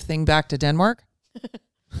take the thing back to Denmark?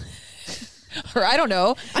 Or I don't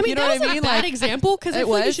know. I mean, you know that what was a bad example because I feel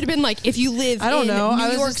like it should have been like if you live I don't in know. New I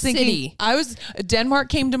was York just thinking, City. Denmark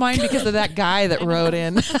came to mind because of that guy that wrote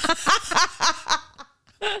in.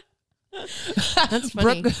 That's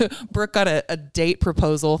funny. Brooke got a date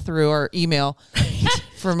proposal through our email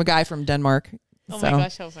from a guy from Denmark. Oh my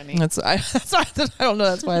gosh, how funny. I don't know.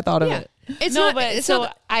 That's why I thought of it.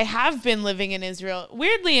 I have been living in Israel.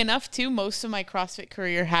 Weirdly enough, too, most of my CrossFit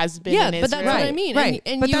career has been in Israel. But that's what I mean. Right.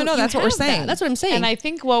 And but you, that's what we're saying. That's what I'm saying. And I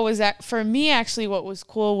think what was for me, actually, what was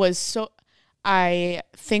cool was I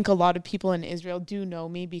think a lot of people in Israel do know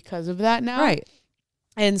me because of that now. Right.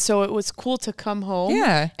 And so it was cool to come home.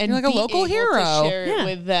 Yeah. And you're like a local hero. To share it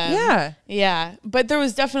with them. Yeah. Yeah. But there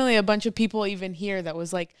was definitely a bunch of people even here that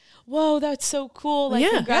was like, whoa, that's so cool. Like,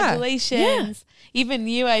 congratulations. Yeah. Even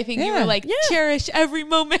you, I think you were like, cherish every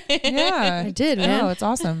moment. Yeah. I did, man. Oh, it's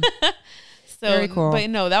awesome. So, very cool. But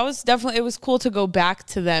no, that was definitely, it was cool to go back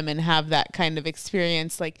to them and have that kind of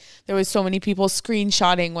experience. Like there was so many people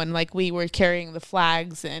screenshotting when like we were carrying the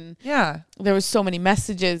flags and there was so many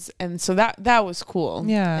messages. And so that was cool.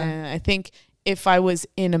 Yeah. And I think if I was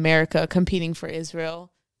in America competing for Israel,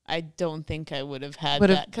 I don't think I would have had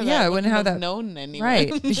that. I wouldn't have that known anyone.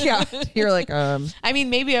 Right. Yeah. You're like, I mean,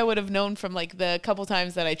 maybe I would have known from like the couple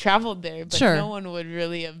times that I traveled there, but no one would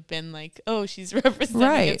really have been like, oh, she's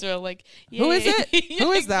representing Israel. Like, yay. Who is it?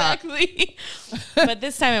 Who is that? Exactly. But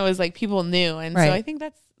this time it was like people knew. And so I think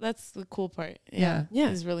that's the cool part. Yeah.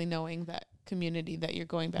 Is really knowing that community that you're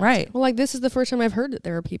going back to. Well, like this is the first time I've heard that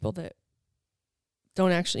there are people that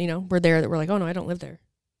don't actually, were there that were like, oh no, I don't live there.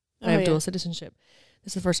 I have dual citizenship.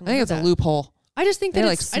 This is the first time I think it's a loophole. I just think that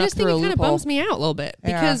I just think it kind of bums me out a little bit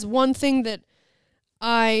because one thing that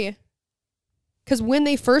because when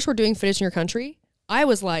they first were doing Fitness in Your Country, I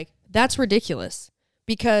was like, that's ridiculous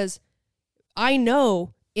because I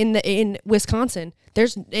know in Wisconsin,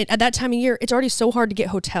 there's at that time of year, it's already so hard to get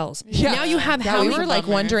hotels. Yeah. Now you have we were like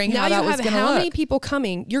wondering how that was going to look. How many people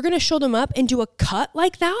coming? You're going to show them up and do a cut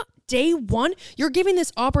like that? Day one, you're giving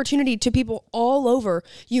this opportunity to people all over.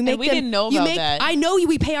 You make we didn't know about that. I know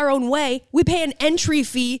we pay our own way. We pay an entry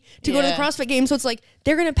fee to go to the CrossFit Games. So it's like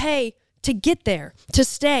they're going to pay to get there, to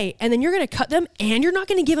stay, and then you're going to cut them and you're not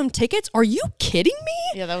going to give them tickets? Are you kidding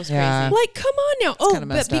me? Yeah, that was crazy. Like, come on now.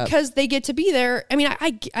 But because they get to be there, I mean,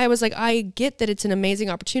 I was like, I get that it's an amazing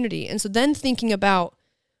opportunity. And so then thinking about,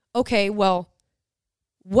 okay, well,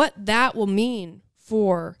 what that will mean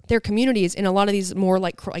for their communities in a lot of these more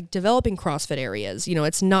like developing CrossFit areas.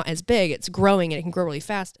 It's not as big, it's growing and it can grow really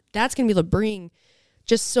fast. That's going to be able to bring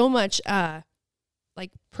just so much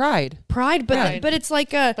like pride, but it's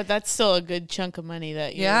like but that's still a good chunk of money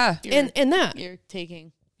that you're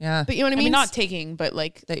taking. Yeah. But you know what I mean? Not taking, but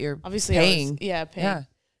like that you're obviously paying. Paying. Yeah.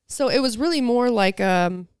 So it was really more like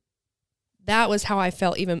that was how I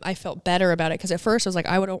felt. I felt better about it because at first I was like,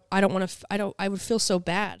 I would feel so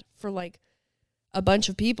bad for like a bunch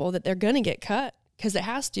of people that they're going to get cut because it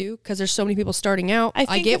has to, because there's so many people starting out.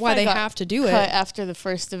 I get why they have to do it. After the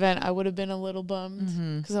first event, I would have been a little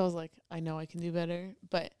bummed because I was like, I know I can do better.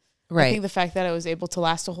 But I think the fact that I was able to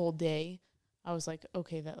last a whole day, I was like,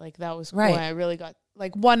 okay, that was cool. And I really got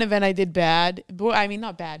like one event I did bad. I mean,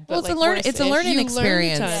 not bad, but it's a learning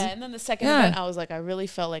experience. Yeah, and then the second event, I was like, I really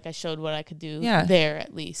felt like I showed what I could do there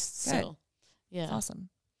at least. Good. So, yeah. That's awesome.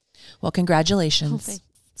 Well, congratulations.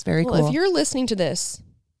 It's very cool. If you're listening to this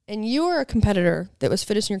and you are a competitor that was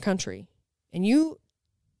Fittest in Your Country and you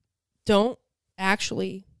don't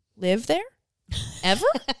actually live there ever,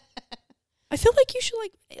 I feel like you should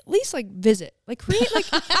like at least like visit, like create like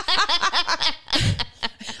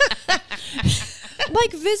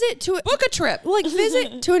like visit to book a trip, like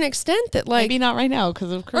visit to an extent that like maybe not right now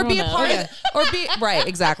because of Corona. Or be a part of or be right,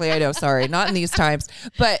 exactly. I know, sorry, not in these times,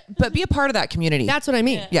 but be a part of that community. That's what I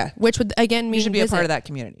mean. Yeah. Which would again mean you should be a part of that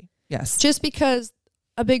community. Yes. Just because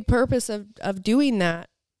a big purpose of doing that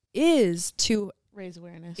is to raise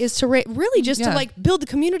awareness, is to really just to like build the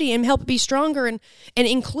community and help it be stronger and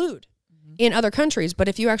include in other countries. But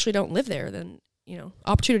if you actually don't live there, then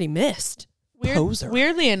opportunity missed.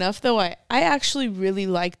 Weirdly enough, though, I actually really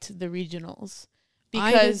liked the regionals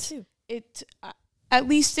because it, at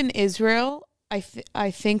least in Israel,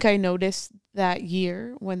 I think I noticed that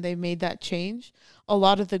year when they made that change, a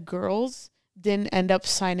lot of the girls didn't end up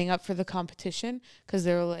signing up for the competition because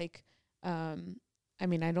they were like, I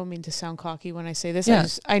mean, I don't mean to sound cocky when I say this. Yeah.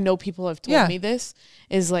 I know people have told me this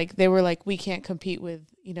is like, they were like, we can't compete with,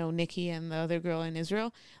 Nikki and the other girl in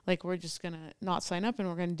Israel. Like, we're just going to not sign up and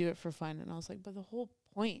we're going to do it for fun. And I was like, but the whole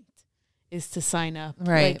point is to sign up.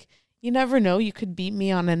 Right. Like, you never know. You could beat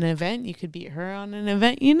me on an event. You could beat her on an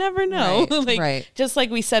event. You never know. Just like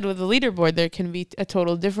we said with the leaderboard, there can be a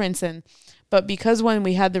total difference. But because when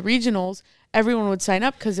we had the regionals, everyone would sign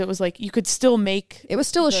up because it was like you could still make. It was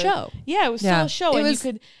still a show. Yeah, it was still a show, and you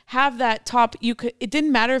could have that top. It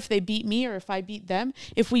didn't matter if they beat me or if I beat them.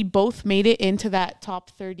 If we both made it into that top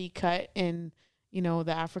 30 cut in,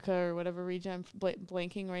 the Africa or whatever region I'm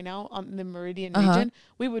blanking right now on the Meridian region,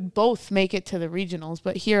 we would both make it to the regionals.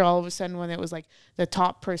 But here, all of a sudden, when it was like the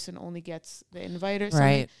top person only gets the invite or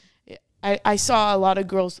something, I saw a lot of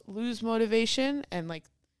girls lose motivation and like.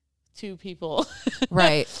 2 people,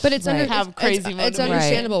 right? But it's have crazy. It's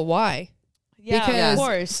understandable why. Yeah, because of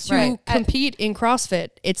course. To compete in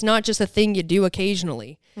CrossFit, it's not just a thing you do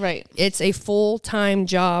occasionally. Right. It's a full-time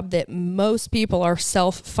job that most people are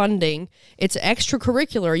self-funding. It's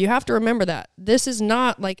extracurricular. You have to remember that. This is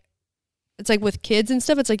not like, it's like with kids and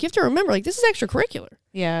stuff. It's like you have to remember, like, this is extracurricular.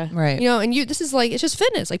 Yeah. Right. And this is like, it's just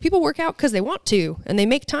fitness. Like people work out because they want to and they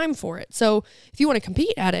make time for it. So if you want to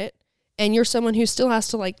compete at it, and you're someone who still has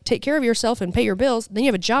to like take care of yourself and pay your bills, then you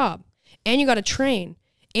have a job and you got to train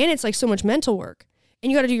and it's like so much mental work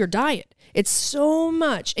and you got to do your diet. It's so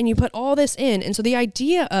much and you put all this in. And so the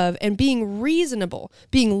idea of and being reasonable,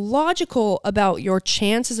 being logical about your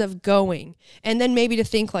chances of going, and then maybe to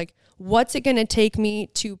think like, what's it going to take me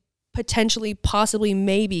to potentially, possibly,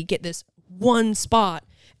 maybe get this one spot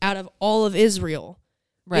out of all of Israel?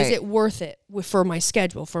 Right. Is it worth it for my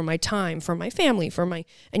schedule, for my time, for my family,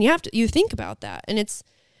 and you think about that. And it's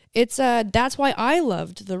that's why I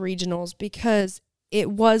loved the regionals, because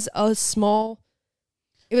it was a smaller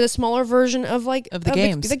version of the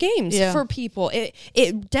games. The games for people.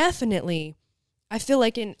 It definitely, I feel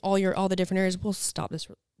like in all the different areas, we'll stop this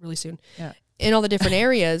really soon. Yeah. In all the different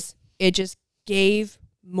areas, it just gave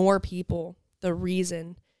more people the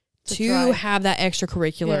reason to have that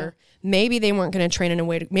extracurricular. Yeah. Maybe they weren't going to train in a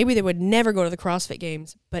way maybe they would never go to the CrossFit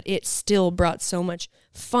Games, but it still brought so much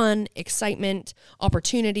fun, excitement,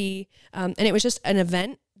 opportunity. And it was just an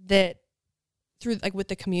event that through with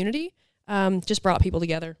the community, just brought people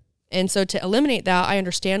together. And so to eliminate that, I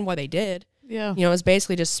understand why they did. Yeah. It was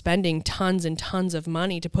basically just spending tons and tons of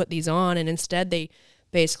money to put these on. And instead they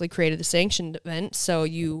basically created the sanctioned event. So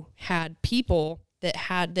you had people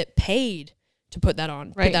that paid to put that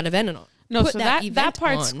on, put that event on. No, so that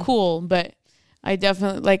part's cool, but I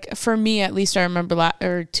definitely, for me at least, I remember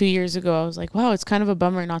 2 years ago, I was like, wow, it's kind of a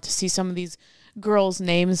bummer not to see some of these girls'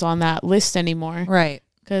 names on that list anymore. Right.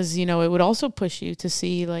 Because, it would also push you to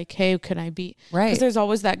see like, hey, can I beat? Right. Because there's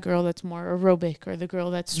always that girl that's more aerobic or the girl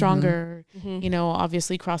that's stronger. Mm-hmm.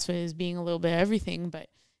 Obviously CrossFit is being a little bit of everything, but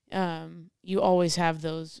you always have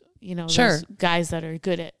those, sure. those guys that are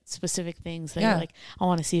good at specific things that you're like, I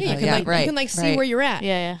want to see. You can see where you're at.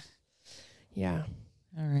 Yeah. Yeah.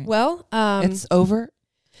 All right. Well, it's over.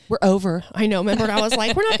 We're over. I know. Remember, I was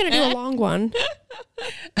like, we're not going to do a long one.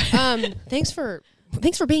 Thanks for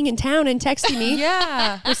being in town and texting me.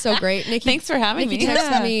 Yeah. It was so great. Nikki, thanks for having me. Nikki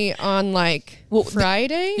texted me on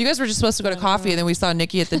Friday. You guys were just supposed to go to coffee, and then we saw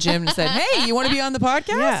Nikki at the gym and said, hey, you want to be on the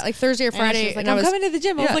podcast? Yeah, like Thursday or Friday. And I'm coming to the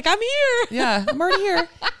gym. I was like, I'm here. Yeah, I'm already here.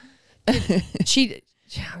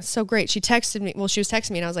 It was so great. She texted me. Well, she was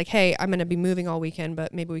texting me and I was like, hey, I'm going to be moving all weekend,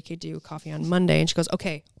 but maybe we could do coffee on Monday. And she goes,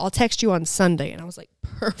 okay, I'll text you on Sunday. And I was like,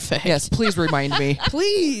 perfect. Yes, please remind me.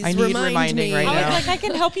 Please I need reminding right now. I was like, I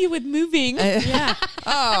can help you with moving. Yeah.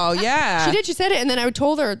 Oh, yeah. She did. She said it. And then I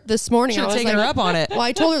told her this morning. Should have taken her up on it. Well,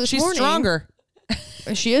 I told her this morning. She's stronger.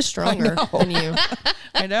 She is stronger than you.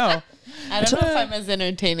 I know. I don't know if I'm as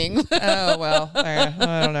entertaining. Oh, well.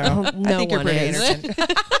 I don't know. No I think you're pretty entertaining.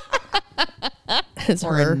 It's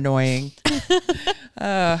annoying.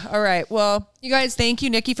 All right. Well, you guys, thank you,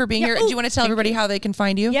 Nikki, for being here. Do you want to tell everybody how they can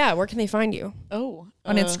find you? Yeah. Where can they find you? Oh,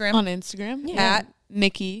 on Instagram? On Instagram. Yeah. At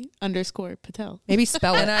Nikki_Patel. Maybe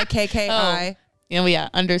spell it. NIKKI. Oh. Yeah.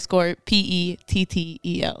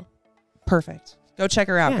 _PETTEL. Perfect. Go check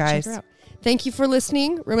her out, guys. Check her out. Thank you for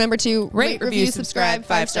listening. Remember to rate, review, subscribe,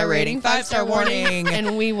 5-star rating, 5-star warning.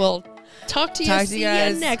 And we will talk to you guys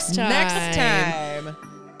next time. Next time.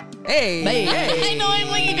 Hey. I know, I'm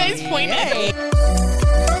like, you guys pointed. Hey.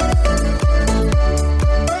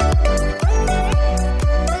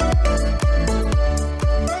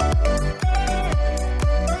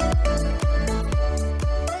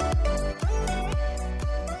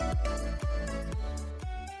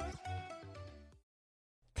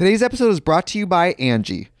 Today's episode is brought to you by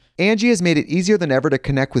Angie. Angie has made it easier than ever to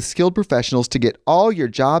connect with skilled professionals to get all your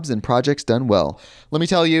jobs and projects done well. Let me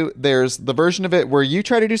tell you, there's the version of it where you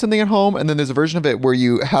try to do something at home, and then there's a version of it where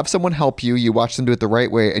you have someone help you, you watch them do it the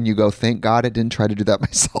right way, and you go, thank God I didn't try to do that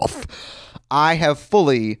myself. I have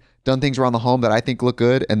fully done things around the home that I think look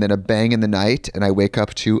good, and then a bang in the night, and I wake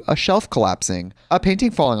up to a shelf collapsing, a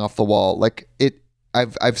painting falling off the wall.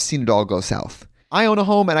 I've seen it all go south. I own a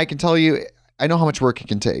home, and I can tell you, I know how much work it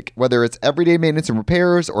can take. Whether it's everyday maintenance and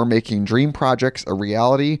repairs or making dream projects a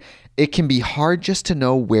reality, it can be hard just to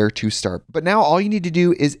know where to start. But now all you need to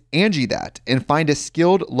do is Angie that and find a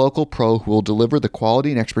skilled local pro who will deliver the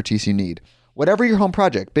quality and expertise you need. Whatever your home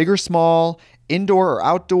project, big or small, indoor or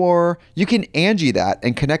outdoor, you can Angie that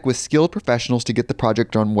and connect with skilled professionals to get the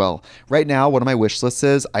project done well. Right now, one of my wish lists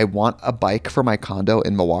is I want a bike for my condo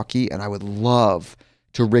in Milwaukee, and I would love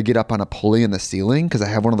to rig it up on a pulley in the ceiling because I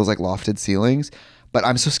have one of those like lofted ceilings, but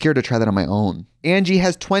I'm so scared to try that on my own. Angie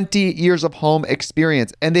has 20 years of home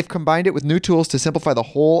experience, and they've combined it with new tools to simplify the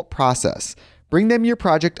whole process. Bring them your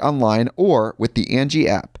project online or with the Angie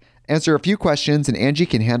app. Answer a few questions and Angie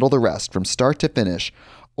can handle the rest from start to finish,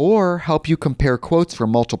 or help you compare quotes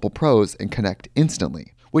from multiple pros and connect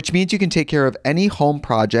instantly, which means you can take care of any home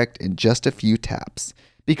project in just a few taps.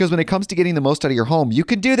 Because when it comes to getting the most out of your home, you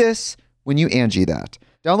can do this when you Angie that.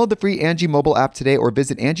 Download the free Angie mobile app today or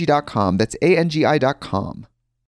visit Angie.com. That's ANGI.com.